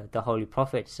murder the Holy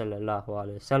Prophet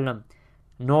ﷺ,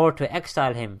 nor to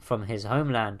exile him from his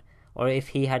homeland, or if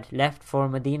he had left for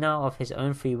Medina of his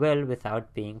own free will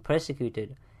without being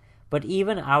persecuted. But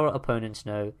even our opponents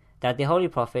know that the Holy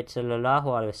Prophet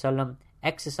ﷺ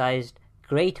exercised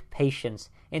great patience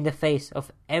in the face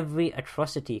of every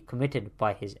atrocity committed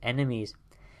by his enemies,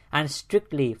 and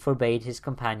strictly forbade his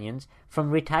companions from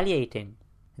retaliating.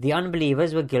 The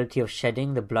unbelievers were guilty of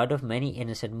shedding the blood of many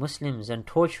innocent Muslims and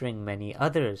torturing many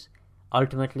others.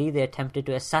 Ultimately, they attempted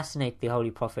to assassinate the Holy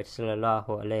Prophet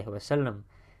ﷺ,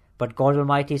 but God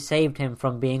Almighty saved him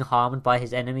from being harmed by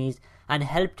his enemies and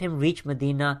helped him reach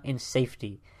Medina in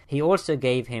safety. He also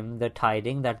gave him the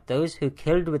tidings that those who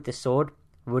killed with the sword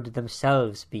would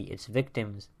themselves be its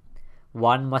victims.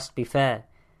 One must be fair.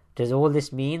 Does all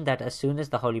this mean that as soon as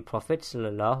the Holy Prophet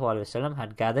ﷺ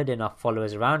had gathered enough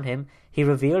followers around him, he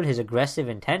revealed his aggressive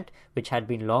intent, which had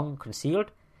been long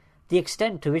concealed? The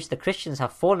extent to which the Christians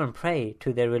have fallen prey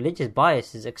to their religious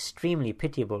bias is extremely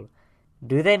pitiable.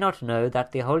 Do they not know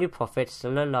that the Holy Prophet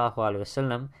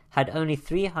ﷺ had only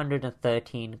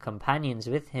 313 companions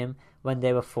with him when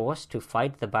they were forced to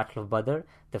fight the Battle of Badr,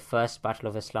 the first battle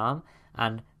of Islam,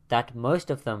 and that most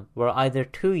of them were either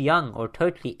too young or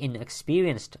totally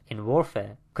inexperienced in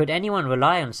warfare? Could anyone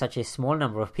rely on such a small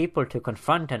number of people to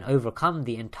confront and overcome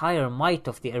the entire might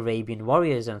of the Arabian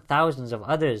warriors and thousands of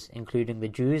others, including the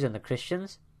Jews and the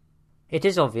Christians? It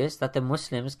is obvious that the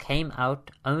Muslims came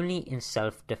out only in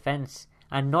self-defense,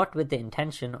 and not with the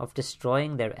intention of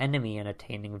destroying their enemy and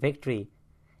attaining victory.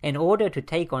 In order to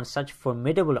take on such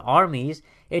formidable armies,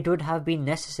 it would have been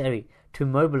necessary to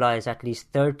mobilize at least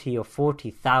 30 or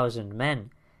 40,000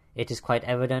 men. It is quite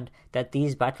evident that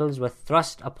these battles were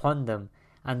thrust upon them,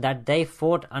 and that they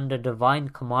fought under divine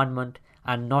commandment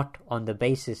and not on the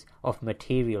basis of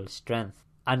material strength.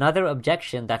 Another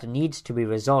objection that needs to be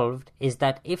resolved is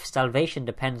that if salvation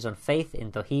depends on faith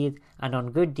in Tawheed and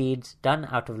on good deeds done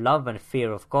out of love and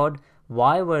fear of God,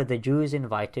 why were the Jews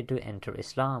invited to enter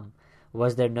Islam?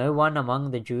 Was there no one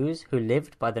among the Jews who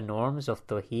lived by the norms of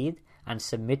Tawheed and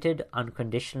submitted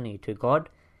unconditionally to God?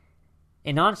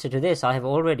 In answer to this, I have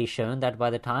already shown that by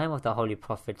the time of the Holy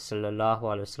Prophet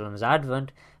ﷺ's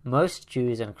advent, most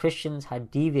Jews and Christians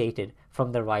had deviated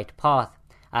from the right path,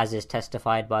 as is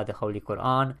testified by the Holy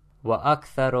Quran,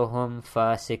 وَأَكْثَرُهُمْ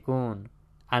فَاسِقُونَ,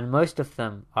 and most of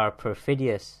them are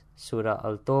perfidious. Surah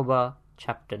Al-Tawbah,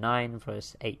 chapter 9,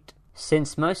 verse 8.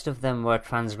 Since most of them were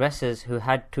transgressors who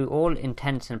had to all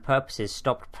intents and purposes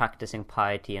stopped practicing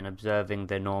piety and observing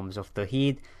the norms of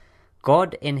Tawheed,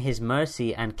 God in His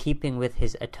mercy and keeping with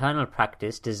His eternal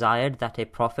practice desired that a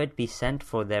prophet be sent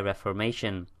for their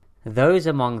reformation. Those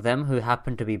among them who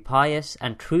happened to be pious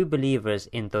and true believers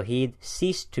in Tawheed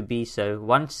ceased to be so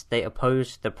once they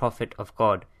opposed the Prophet of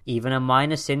God. Even a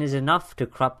minor sin is enough to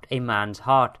corrupt a man's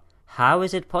heart. How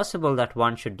is it possible that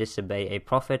one should disobey a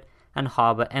prophet and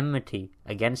harbour enmity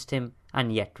against him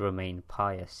and yet remain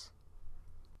pious?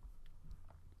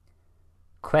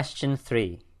 Question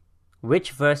 3.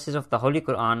 Which verses of the Holy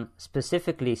Quran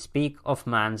specifically speak of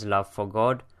man's love for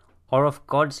God, or of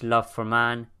God's love for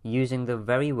man, using the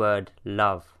very word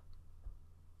love?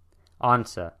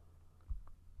 Answer.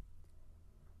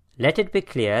 Let it be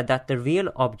clear that the real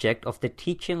object of the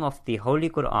teaching of the Holy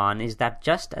Quran is that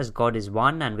just as God is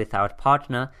one and without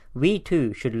partner, we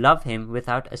too should love Him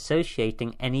without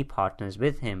associating any partners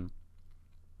with Him.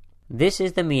 This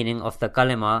is the meaning of the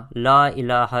kalima La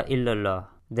ilaha illallah,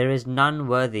 there is none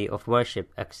worthy of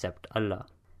worship except Allah,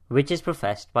 which is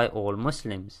professed by all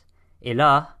Muslims.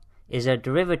 Ilah is a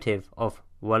derivative of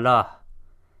Wallah,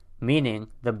 meaning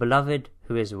the beloved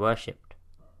who is worshipped.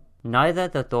 Neither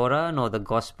the Torah nor the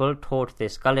Gospel taught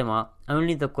this kalima,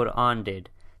 only the Quran did.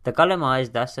 The kalima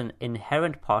is thus an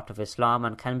inherent part of Islam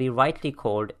and can be rightly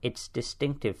called its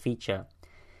distinctive feature.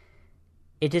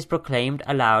 It is proclaimed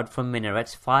aloud from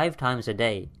minarets 5 times a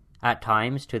day, at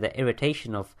times to the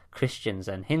irritation of Christians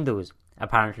and Hindus.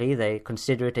 Apparently they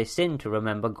consider it a sin to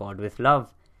remember God with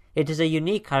love. It is a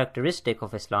unique characteristic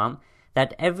of Islam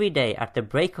that every day at the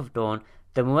break of dawn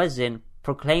the muezzin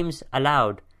proclaims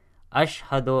aloud,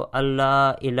 Ashhadu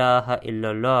Allah ilaha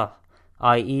illallah,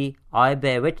 i.e., I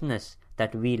bear witness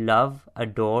that we love,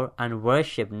 adore and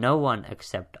worship no one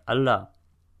except Allah.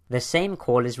 The same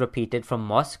call is repeated from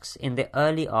mosques in the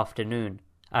early afternoon.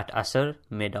 at Asr,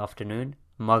 mid-afternoon,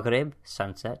 Maghrib,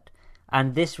 sunset,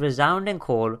 and this resounding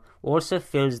call also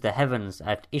fills the heavens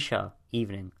at Isha,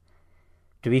 evening.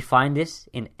 Do we find this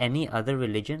in any other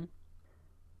religion?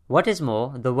 What is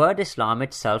more, the word Islam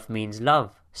itself means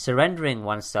love, surrendering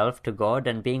oneself to God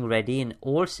and being ready in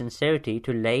all sincerity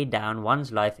to lay down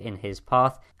one's life in His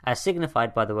path, as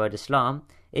signified by the word Islam,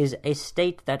 is a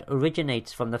state that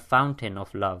originates from the fountain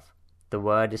of love. The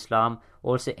word Islam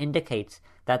also indicates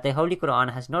that the Holy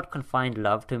Quran has not confined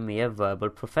love to mere verbal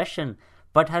profession,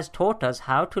 but has taught us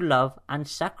how to love and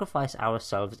sacrifice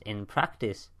ourselves in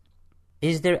practice.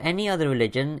 Is there any other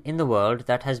religion in the world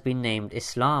that has been named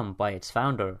Islam by its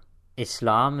founder?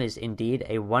 Islam is indeed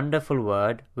a wonderful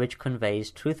word which conveys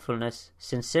truthfulness,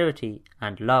 sincerity,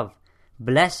 and love.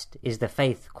 Blessed is the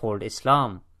faith called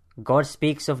Islam. God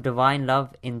speaks of divine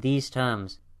love in these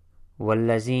terms: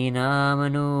 وَالَّذِينَ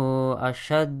آمَنُوا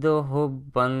أَشَدُّ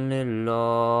حُبًّا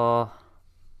لِلَّهِ,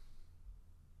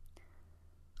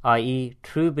 i.e.,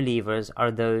 true believers are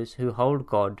those who hold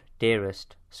God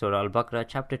dearest. Surah Al-Baqarah,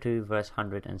 chapter 2, verse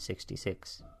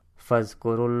 166.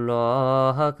 فَاذْكُرُوا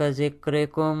اللَّهَ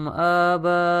كَذِكْرِكُمْ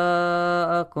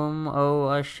آبَاءَكُمْ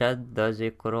أَوْ أَشَدَّ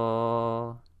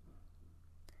ذِكْرًا,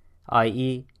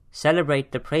 i.e.,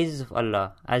 celebrate the praises of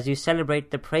Allah as you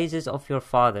celebrate the praises of your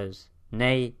fathers.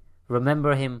 Nay,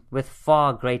 remember Him with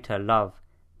far greater love.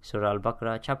 Surah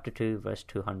Al-Baqarah, chapter 2, verse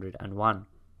 201.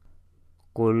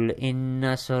 قُلْ إِنَّ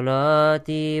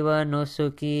صَلَاتِي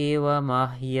وَنُسُكِي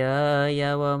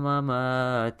وَمَحْيَايَ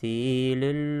وَمَمَاتِي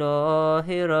لِلَّهِ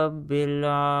رَبِّ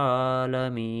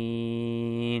الْعَالَمِينَ,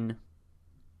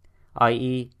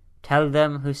 i.e., tell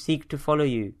them who seek to follow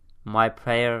you, my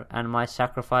prayer and my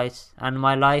sacrifice and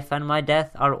my life and my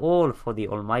death are all for the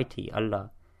Almighty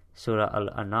Allah. Surah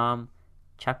Al-An'am,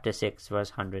 chapter 6,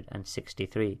 verse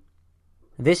 163.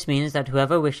 This means that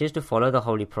whoever wishes to follow the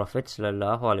Holy Prophet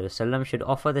ﷺ should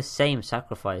offer the same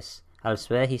sacrifice.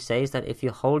 Elsewhere he says that if you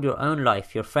hold your own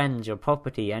life, your friends, your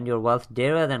property and your wealth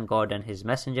dearer than God and His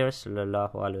Messenger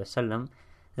ﷺ,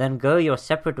 then go your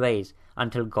separate ways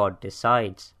until God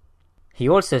decides. He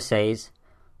also says,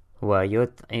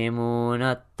 وَيُطْعِمُونَ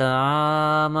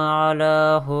الطَّعَامَ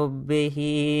عَلَى حُبِّهِ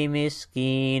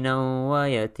مِسْكِينًا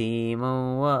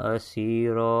وَيَتِيمًا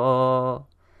وَأَسِيرًا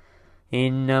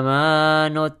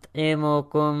إِنَّمَا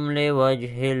نُطْعِمُكُمْ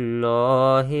لِوَجْهِ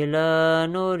اللَّهِ لَا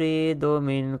نُرِيدُ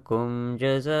مِنْكُمْ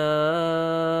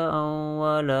جَزَاءً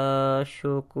وَلَا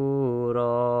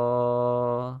شُكُورًا,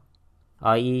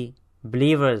 i.e.,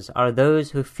 believers are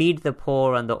those who feed the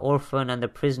poor and the orphan and the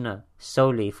prisoner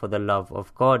solely for the love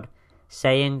of God,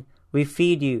 saying, we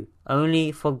feed you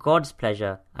only for God's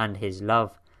pleasure and His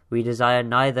love. We desire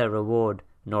neither reward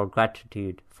nor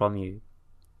gratitude from you.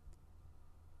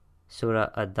 Surah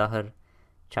Ad-Dahr,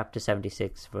 chapter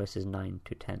 76, verses 9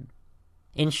 to 10.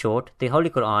 In short, the Holy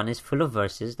Quran is full of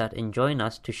verses that enjoin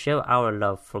us to show our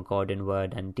love for God in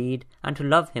word and deed, and to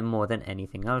love Him more than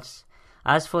anything else.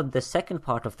 As for the second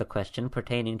part of the question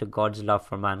pertaining to God's love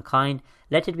for mankind,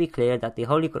 let it be clear that the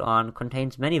Holy Quran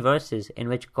contains many verses in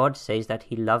which God says that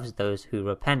He loves those who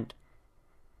repent.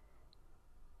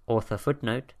 Author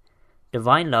footnote: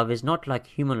 divine love is not like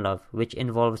human love, which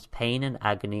involves pain and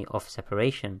agony of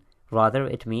separation. Rather,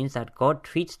 it means that God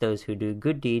treats those who do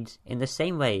good deeds in the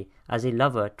same way as a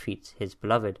lover treats his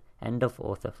beloved. End of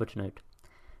author footnote.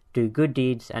 Do good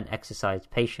deeds and exercise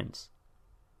patience.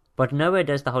 But nowhere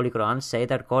does the Holy Quran say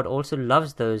that God also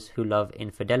loves those who love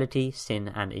infidelity, sin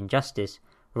and injustice.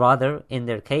 Rather, in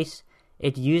their case,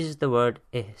 it uses the word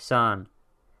ihsan.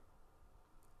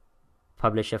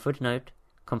 Publisher footnote: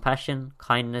 compassion,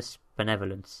 kindness,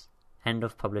 benevolence. End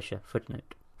of publisher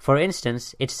footnote. For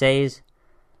instance, it says,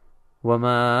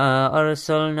 وَمَا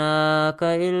أَرْسَلْنَاكَ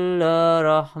إِلَّا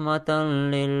رَحْمَةً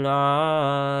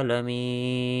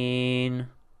لِلْعَالَمِينَ,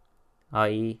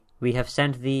 i.e., we have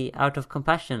sent thee out of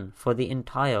compassion for the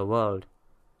entire world.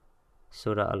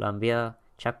 Surah Al-Anbiya,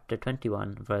 chapter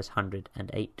 21, verse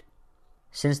 108.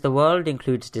 Since the world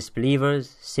includes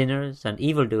disbelievers, sinners, and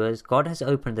evildoers, God has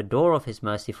opened the door of His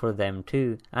mercy for them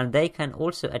too, and they can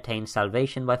also attain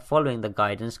salvation by following the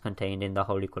guidance contained in the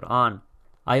Holy Quran.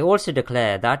 I also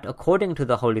declare that, according to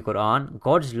the Holy Quran,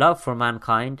 God's love for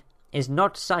mankind is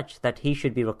not such that He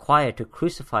should be required to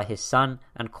crucify His Son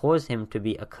and cause Him to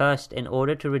be accursed in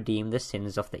order to redeem the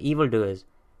sins of the evildoers.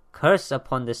 Curse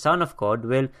upon the Son of God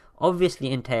will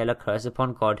obviously entail a curse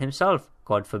upon God Himself,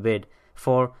 God forbid,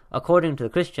 for, according to the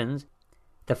Christians,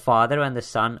 the Father and the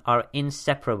Son are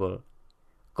inseparable.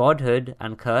 Godhood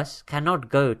and curse cannot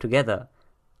go together.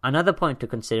 Another point to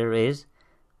consider is,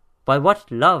 by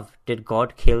what love did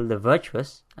God kill the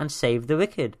virtuous and save the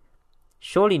wicked?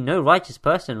 Surely no righteous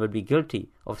person would be guilty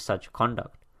of such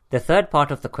conduct. The third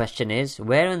part of the question is,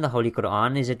 where in the Holy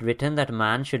Quran is it written that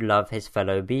man should love his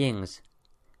fellow beings?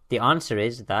 The answer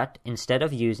is that, instead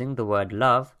of using the word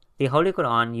love, the Holy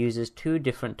Quran uses two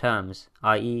different terms,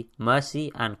 i.e.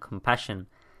 mercy and compassion.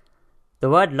 The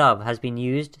word love has been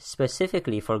used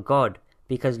specifically for God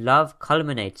because love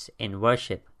culminates in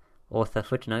worship. Author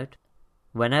footnote.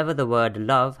 Whenever the word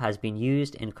love has been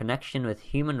used in connection with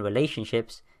human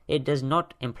relationships, it does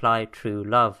not imply true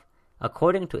love.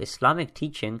 According to Islamic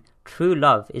teaching, true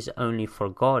love is only for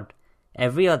God.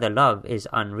 Every other love is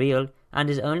unreal and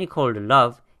is only called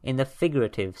love in the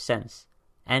figurative sense.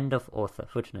 End of author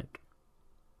footnote.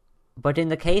 But in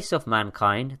the case of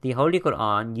mankind, the Holy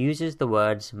Quran uses the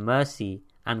words mercy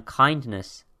and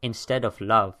kindness instead of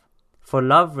love. For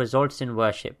love results in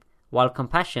worship, while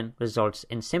compassion results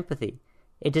in sympathy.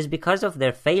 It is because of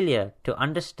their failure to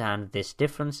understand this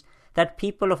difference that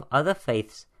people of other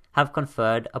faiths have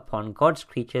conferred upon God's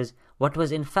creatures what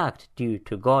was in fact due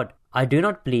to God. I do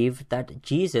not believe that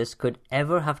Jesus could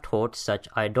ever have taught such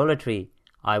idolatry.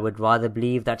 I would rather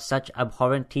believe that such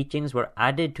abhorrent teachings were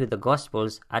added to the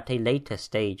Gospels at a later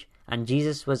stage, and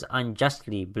Jesus was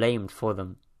unjustly blamed for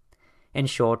them. In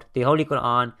short, the Holy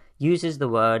Quran uses the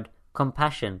word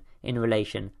compassion in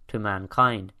relation to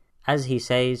mankind. As he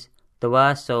says,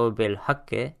 Tawasaw bil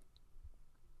haqqi,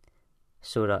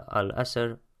 Surah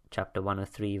Al-Asr, chapter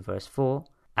 103, verse 4,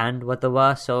 and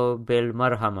Watawasaw bil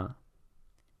marhama,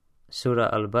 Surah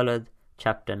Al-Balad,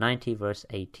 chapter 90, verse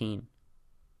 18.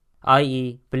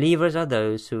 I.e., believers are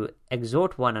those who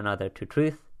exhort one another to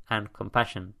truth and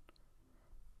compassion.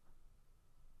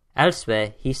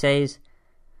 Elsewhere, he says,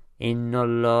 Inna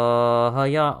Allah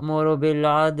ya'muru bil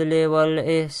adli wal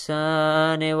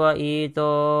ihsani wa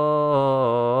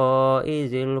ita'i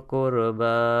zil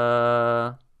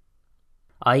qurba.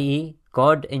 I.e.,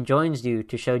 God enjoins you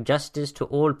to show justice to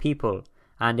all people,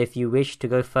 and if you wish to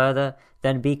go further,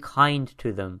 then be kind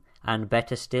to them, and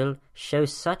better still, show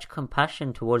such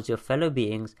compassion towards your fellow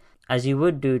beings as you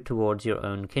would do towards your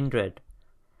own kindred.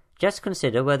 Just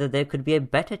consider whether there could be a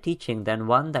better teaching than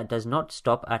one that does not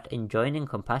stop at enjoining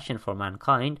compassion for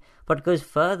mankind, but goes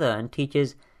further and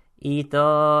teaches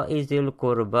Ita'i zil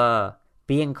qurba,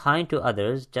 being kind to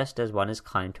others just as one is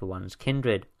kind to one's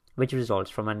kindred, which results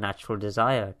from a natural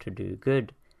desire to do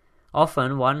good.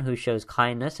 Often one who shows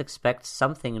kindness expects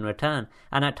something in return,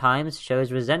 and at times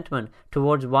shows resentment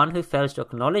towards one who fails to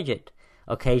acknowledge it.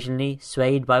 Occasionally,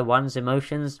 swayed by one's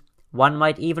emotions, one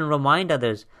might even remind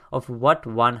others of what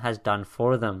one has done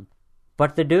for them.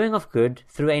 But the doing of good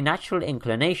through a natural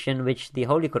inclination, which the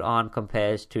Holy Quran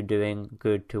compares to doing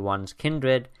good to one's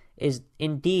kindred, is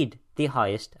indeed the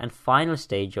highest and final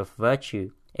stage of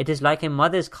virtue. It is like a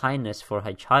mother's kindness for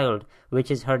her child,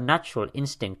 which is her natural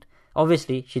instinct.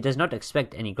 Obviously, she does not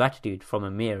expect any gratitude from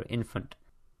a mere infant.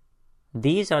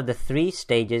 These are the three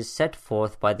stages set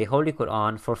forth by the Holy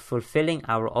Quran for fulfilling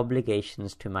our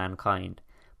obligations to mankind.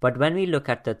 But when we look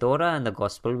at the Torah and the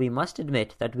Gospel, we must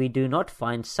admit that we do not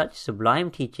find such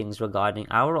sublime teachings regarding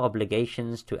our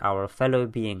obligations to our fellow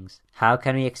beings. How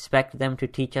can we expect them to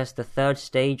teach us the third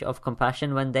stage of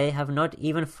compassion when they have not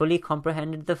even fully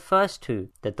comprehended the first two?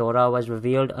 The Torah was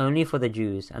revealed only for the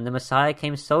Jews, and the Messiah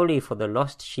came solely for the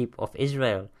lost sheep of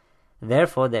Israel.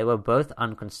 Therefore they were both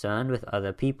unconcerned with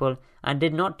other people and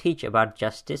did not teach about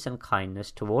justice and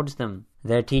kindness towards them.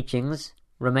 Their teachings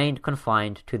remained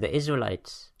confined to the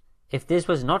Israelites. If this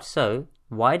was not so,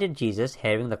 why did Jesus,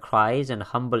 hearing the cries and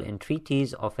humble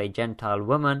entreaties of a Gentile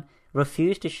woman,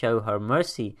 refuse to show her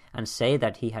mercy and say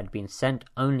that he had been sent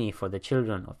only for the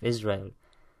children of Israel?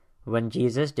 When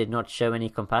Jesus did not show any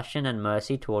compassion and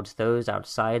mercy towards those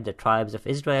outside the tribes of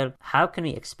Israel, how can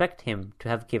we expect him to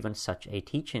have given such a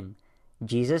teaching?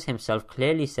 Jesus himself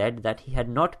clearly said that he had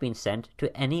not been sent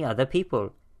to any other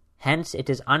people. Hence, it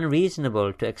is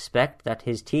unreasonable to expect that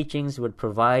his teachings would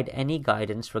provide any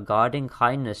guidance regarding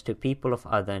kindness to people of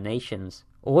other nations.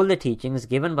 All the teachings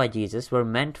given by Jesus were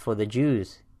meant for the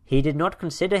Jews. He did not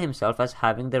consider himself as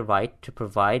having the right to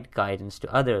provide guidance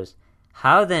to others.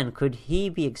 How then could he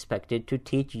be expected to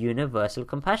teach universal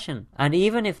compassion? And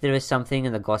even if there is something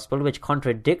in the Gospel which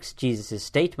contradicts Jesus'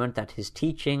 statement that his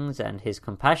teachings and his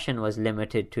compassion was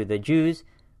limited to the Jews,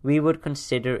 we would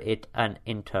consider it an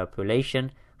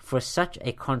interpolation, for such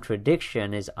a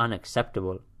contradiction is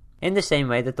unacceptable. In the same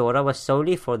way, the Torah was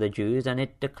solely for the Jews, and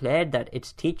it declared that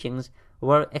its teachings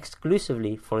were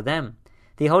exclusively for them.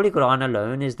 The Holy Quran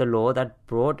alone is the law that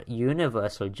brought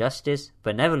universal justice,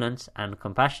 benevolence, and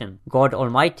compassion. God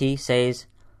Almighty says,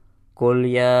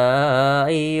 قُلْ يَا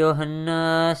أَيُّهَا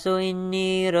النَّاسُ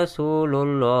إِنِّي رَسُولُ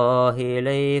اللَّهِ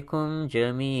إِلَيْكُمْ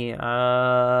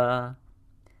جَمِيعًا.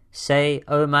 Say,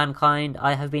 O mankind,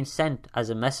 I have been sent as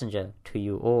a messenger to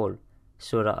you all.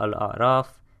 Surah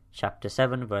Al-A'raf, chapter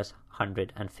 7, verse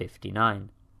 159.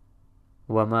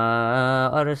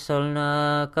 وَمَا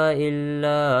أَرْسَلْنَاكَ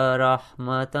إِلَّا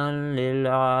رَحْمَةً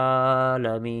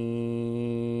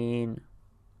لِلْعَالَمِينَ.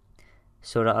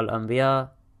 Surah Al-Anbiya,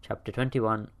 chapter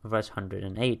 21, verse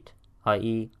 108,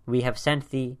 i.e., we have sent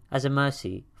thee as a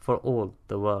mercy for all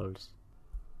the worlds.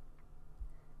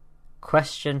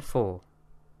 Question 4.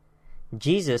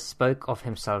 Jesus spoke of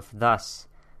himself thus,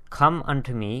 Come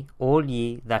unto me, all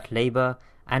ye that labour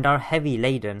and are heavy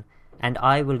laden, and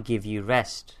I will give you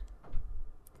rest.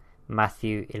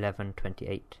 Matthew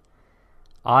 11:28.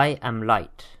 I am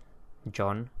light.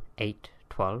 John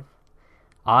 8:12.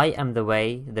 I am the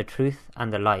way, the truth,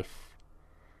 and the life.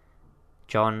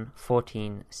 John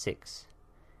 14:6.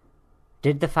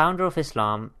 Did the founder of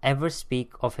Islam ever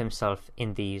speak of himself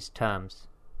in these terms?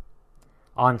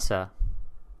 Answer.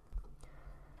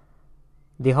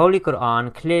 The Holy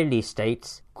Quran clearly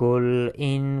states, قُلْ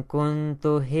إِن كُنْتُ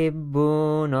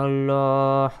تُحِبُّونَ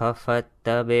اللَّهَ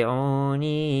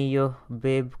فَاتَّبِعُونِي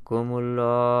يُحْبِبْكُمُ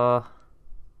اللَّهُ.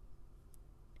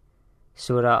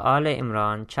 Surah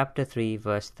Al-Imran, chapter 3,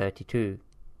 verse 32.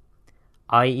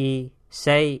 I.e.,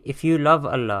 say, if you love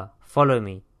Allah, follow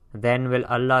me, then will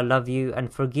Allah love you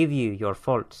and forgive you your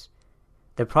faults.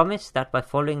 The promise that by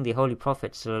following the Holy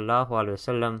Prophet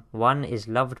ﷺ one is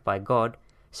loved by God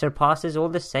surpasses all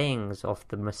the sayings of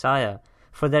the Messiah,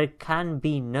 for there can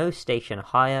be no station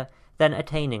higher than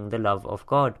attaining the love of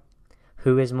God.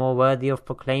 Who is more worthy of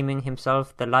proclaiming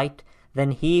himself the light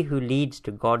than he who leads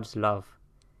to God's love?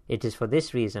 It is for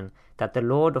this reason that the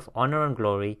Lord of Honour and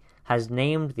Glory has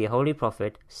named the Holy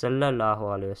Prophet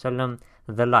ﷺ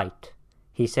the light.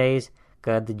 He says,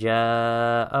 قَدْ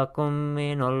جَاءَكُم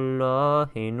مِّنَ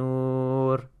اللَّهِ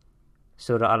نُورٌ.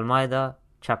 Surah Al-Ma'idah,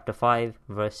 chapter 5,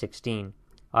 verse 16,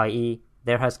 i.e.,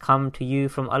 there has come to you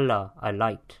from Allah a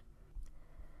light.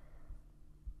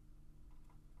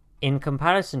 In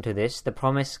comparison to this, the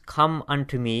promise, Come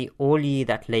unto me, all ye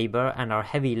that labour and are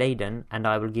heavy laden, and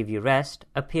I will give you rest,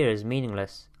 appears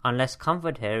meaningless, unless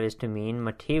comfort here is to mean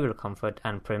material comfort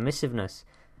and permissiveness.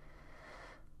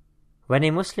 When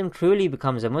a Muslim truly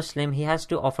becomes a Muslim, he has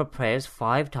to offer prayers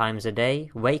 5 times a day,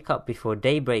 wake up before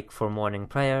daybreak for morning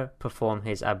prayer, perform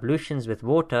his ablutions with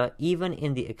water even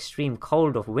in the extreme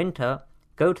cold of winter,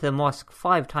 go to the mosque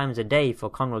 5 times a day for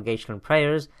congregational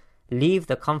prayers, leave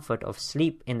the comfort of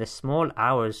sleep in the small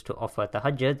hours to offer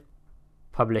tahajjud.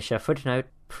 Publisher footnote,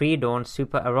 pre-dawn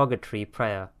supererogatory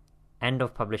prayer. End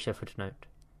of publisher footnote.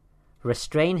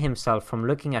 Restrain himself from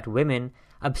looking at women,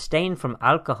 abstain from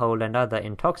alcohol and other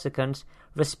intoxicants,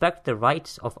 respect the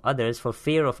rights of others for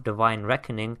fear of divine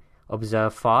reckoning,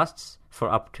 observe fasts for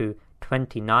up to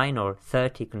 29 or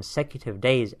 30 consecutive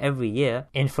days every year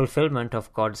in fulfillment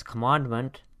of God's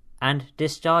commandment, and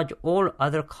discharge all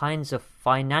other kinds of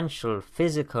financial,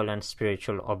 physical and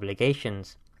spiritual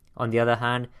obligations. On the other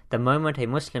hand, the moment a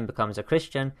Muslim becomes a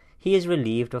Christian, he is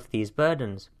relieved of these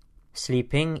burdens.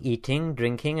 Sleeping, eating,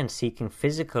 drinking and seeking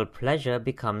physical pleasure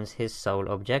becomes his sole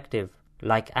objective.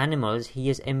 Like animals, he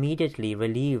is immediately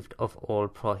relieved of all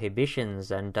prohibitions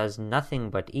and does nothing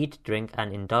but eat, drink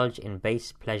and indulge in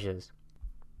base pleasures.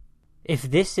 If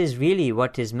this is really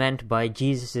what is meant by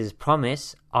Jesus'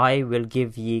 promise, I will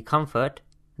give ye comfort,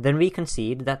 then we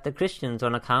concede that the Christians,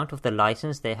 on account of the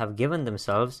license they have given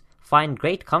themselves, find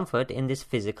great comfort in this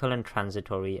physical and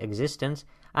transitory existence,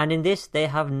 and in this they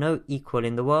have no equal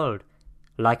in the world.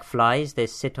 Like flies, they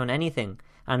sit on anything,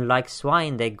 and like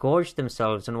swine, they gorge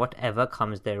themselves on whatever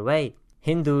comes their way.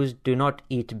 Hindus do not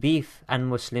eat beef, and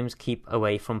Muslims keep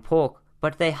away from pork,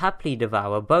 but they happily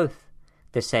devour both.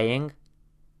 The saying,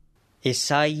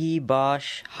 Isayi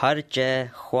bash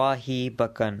harche khwahi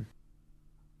bakan.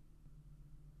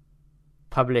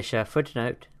 Publisher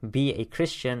footnote, be a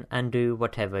Christian and do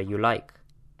whatever you like.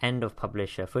 End of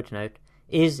publisher footnote,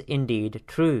 is indeed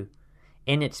true.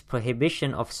 In its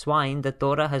prohibition of swine, the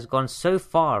Torah has gone so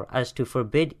far as to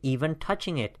forbid even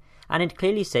touching it, and it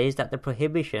clearly says that the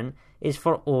prohibition is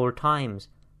for all times.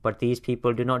 But these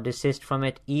people do not desist from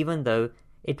it, even though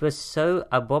it was so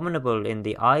abominable in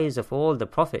the eyes of all the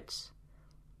prophets.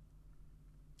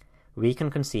 We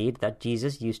can concede that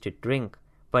Jesus used to drink,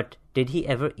 but did he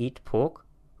ever eat pork?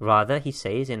 Rather, he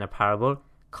says in a parable,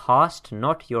 Cast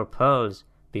not your pearls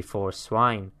before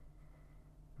swine.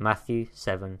 Matthew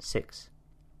 7:6.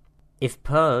 If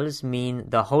pearls mean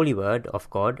the holy word of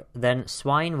God, then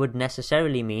swine would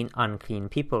necessarily mean unclean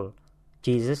people.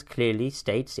 Jesus clearly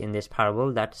states in this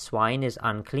parable that swine is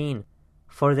unclean.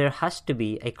 for there has to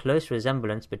be a close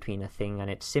resemblance between a thing and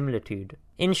its similitude.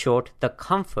 In short, the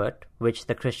comfort which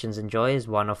the Christians enjoy is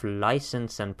one of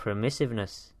license and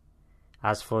permissiveness.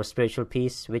 As for spiritual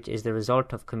peace, which is the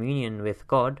result of communion with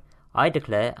God, I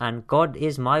declare, and God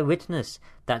is my witness,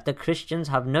 that the Christians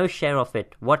have no share of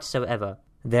it whatsoever.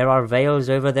 There are veils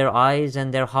over their eyes,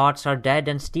 and their hearts are dead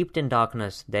and steeped in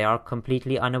darkness. They are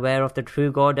completely unaware of the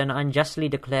true God, and unjustly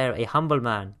declare a humble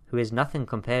man, who is nothing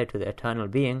compared to the eternal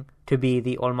being, to be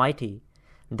the Almighty.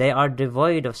 They are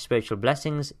devoid of spiritual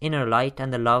blessings, inner light,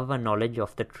 and the love and knowledge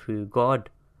of the true God.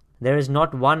 There is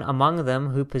not one among them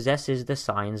who possesses the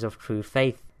signs of true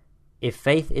faith. If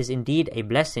faith is indeed a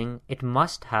blessing, it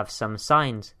must have some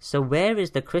signs. So where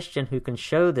is the Christian who can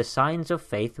show the signs of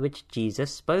faith which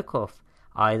Jesus spoke of?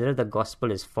 Either the gospel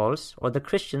is false, or the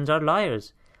Christians are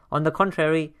liars. On the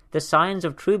contrary, the signs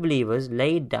of true believers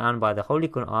laid down by the Holy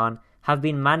Quran have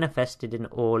been manifested in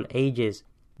all ages.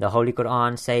 The Holy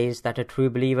Quran says that a true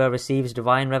believer receives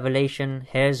divine revelation,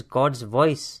 hears God's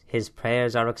voice, his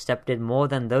prayers are accepted more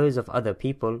than those of other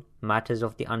people, matters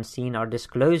of the unseen are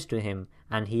disclosed to him,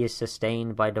 and he is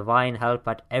sustained by divine help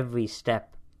at every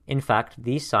step. In fact,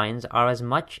 these signs are as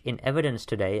much in evidence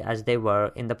today as they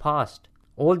were in the past.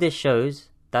 All this shows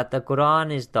that the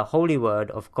Quran is the holy word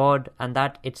of God and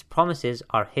that its promises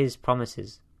are His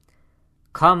promises.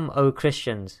 Come, O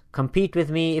Christians, compete with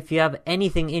me if you have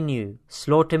anything in you.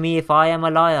 Slaughter me if I am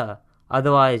a liar.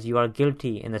 Otherwise you are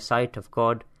guilty in the sight of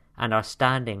God and are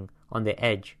standing on the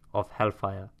edge of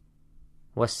hellfire.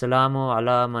 Wassalamu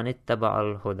ala man ittaba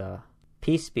al-huda.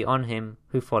 Peace be on him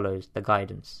who follows the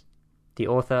guidance. The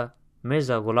author,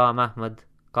 Mirza Ghulam Ahmad,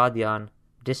 Qadian,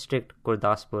 District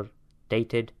Gurdaspur,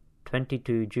 dated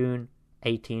 22 June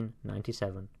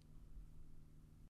 1897.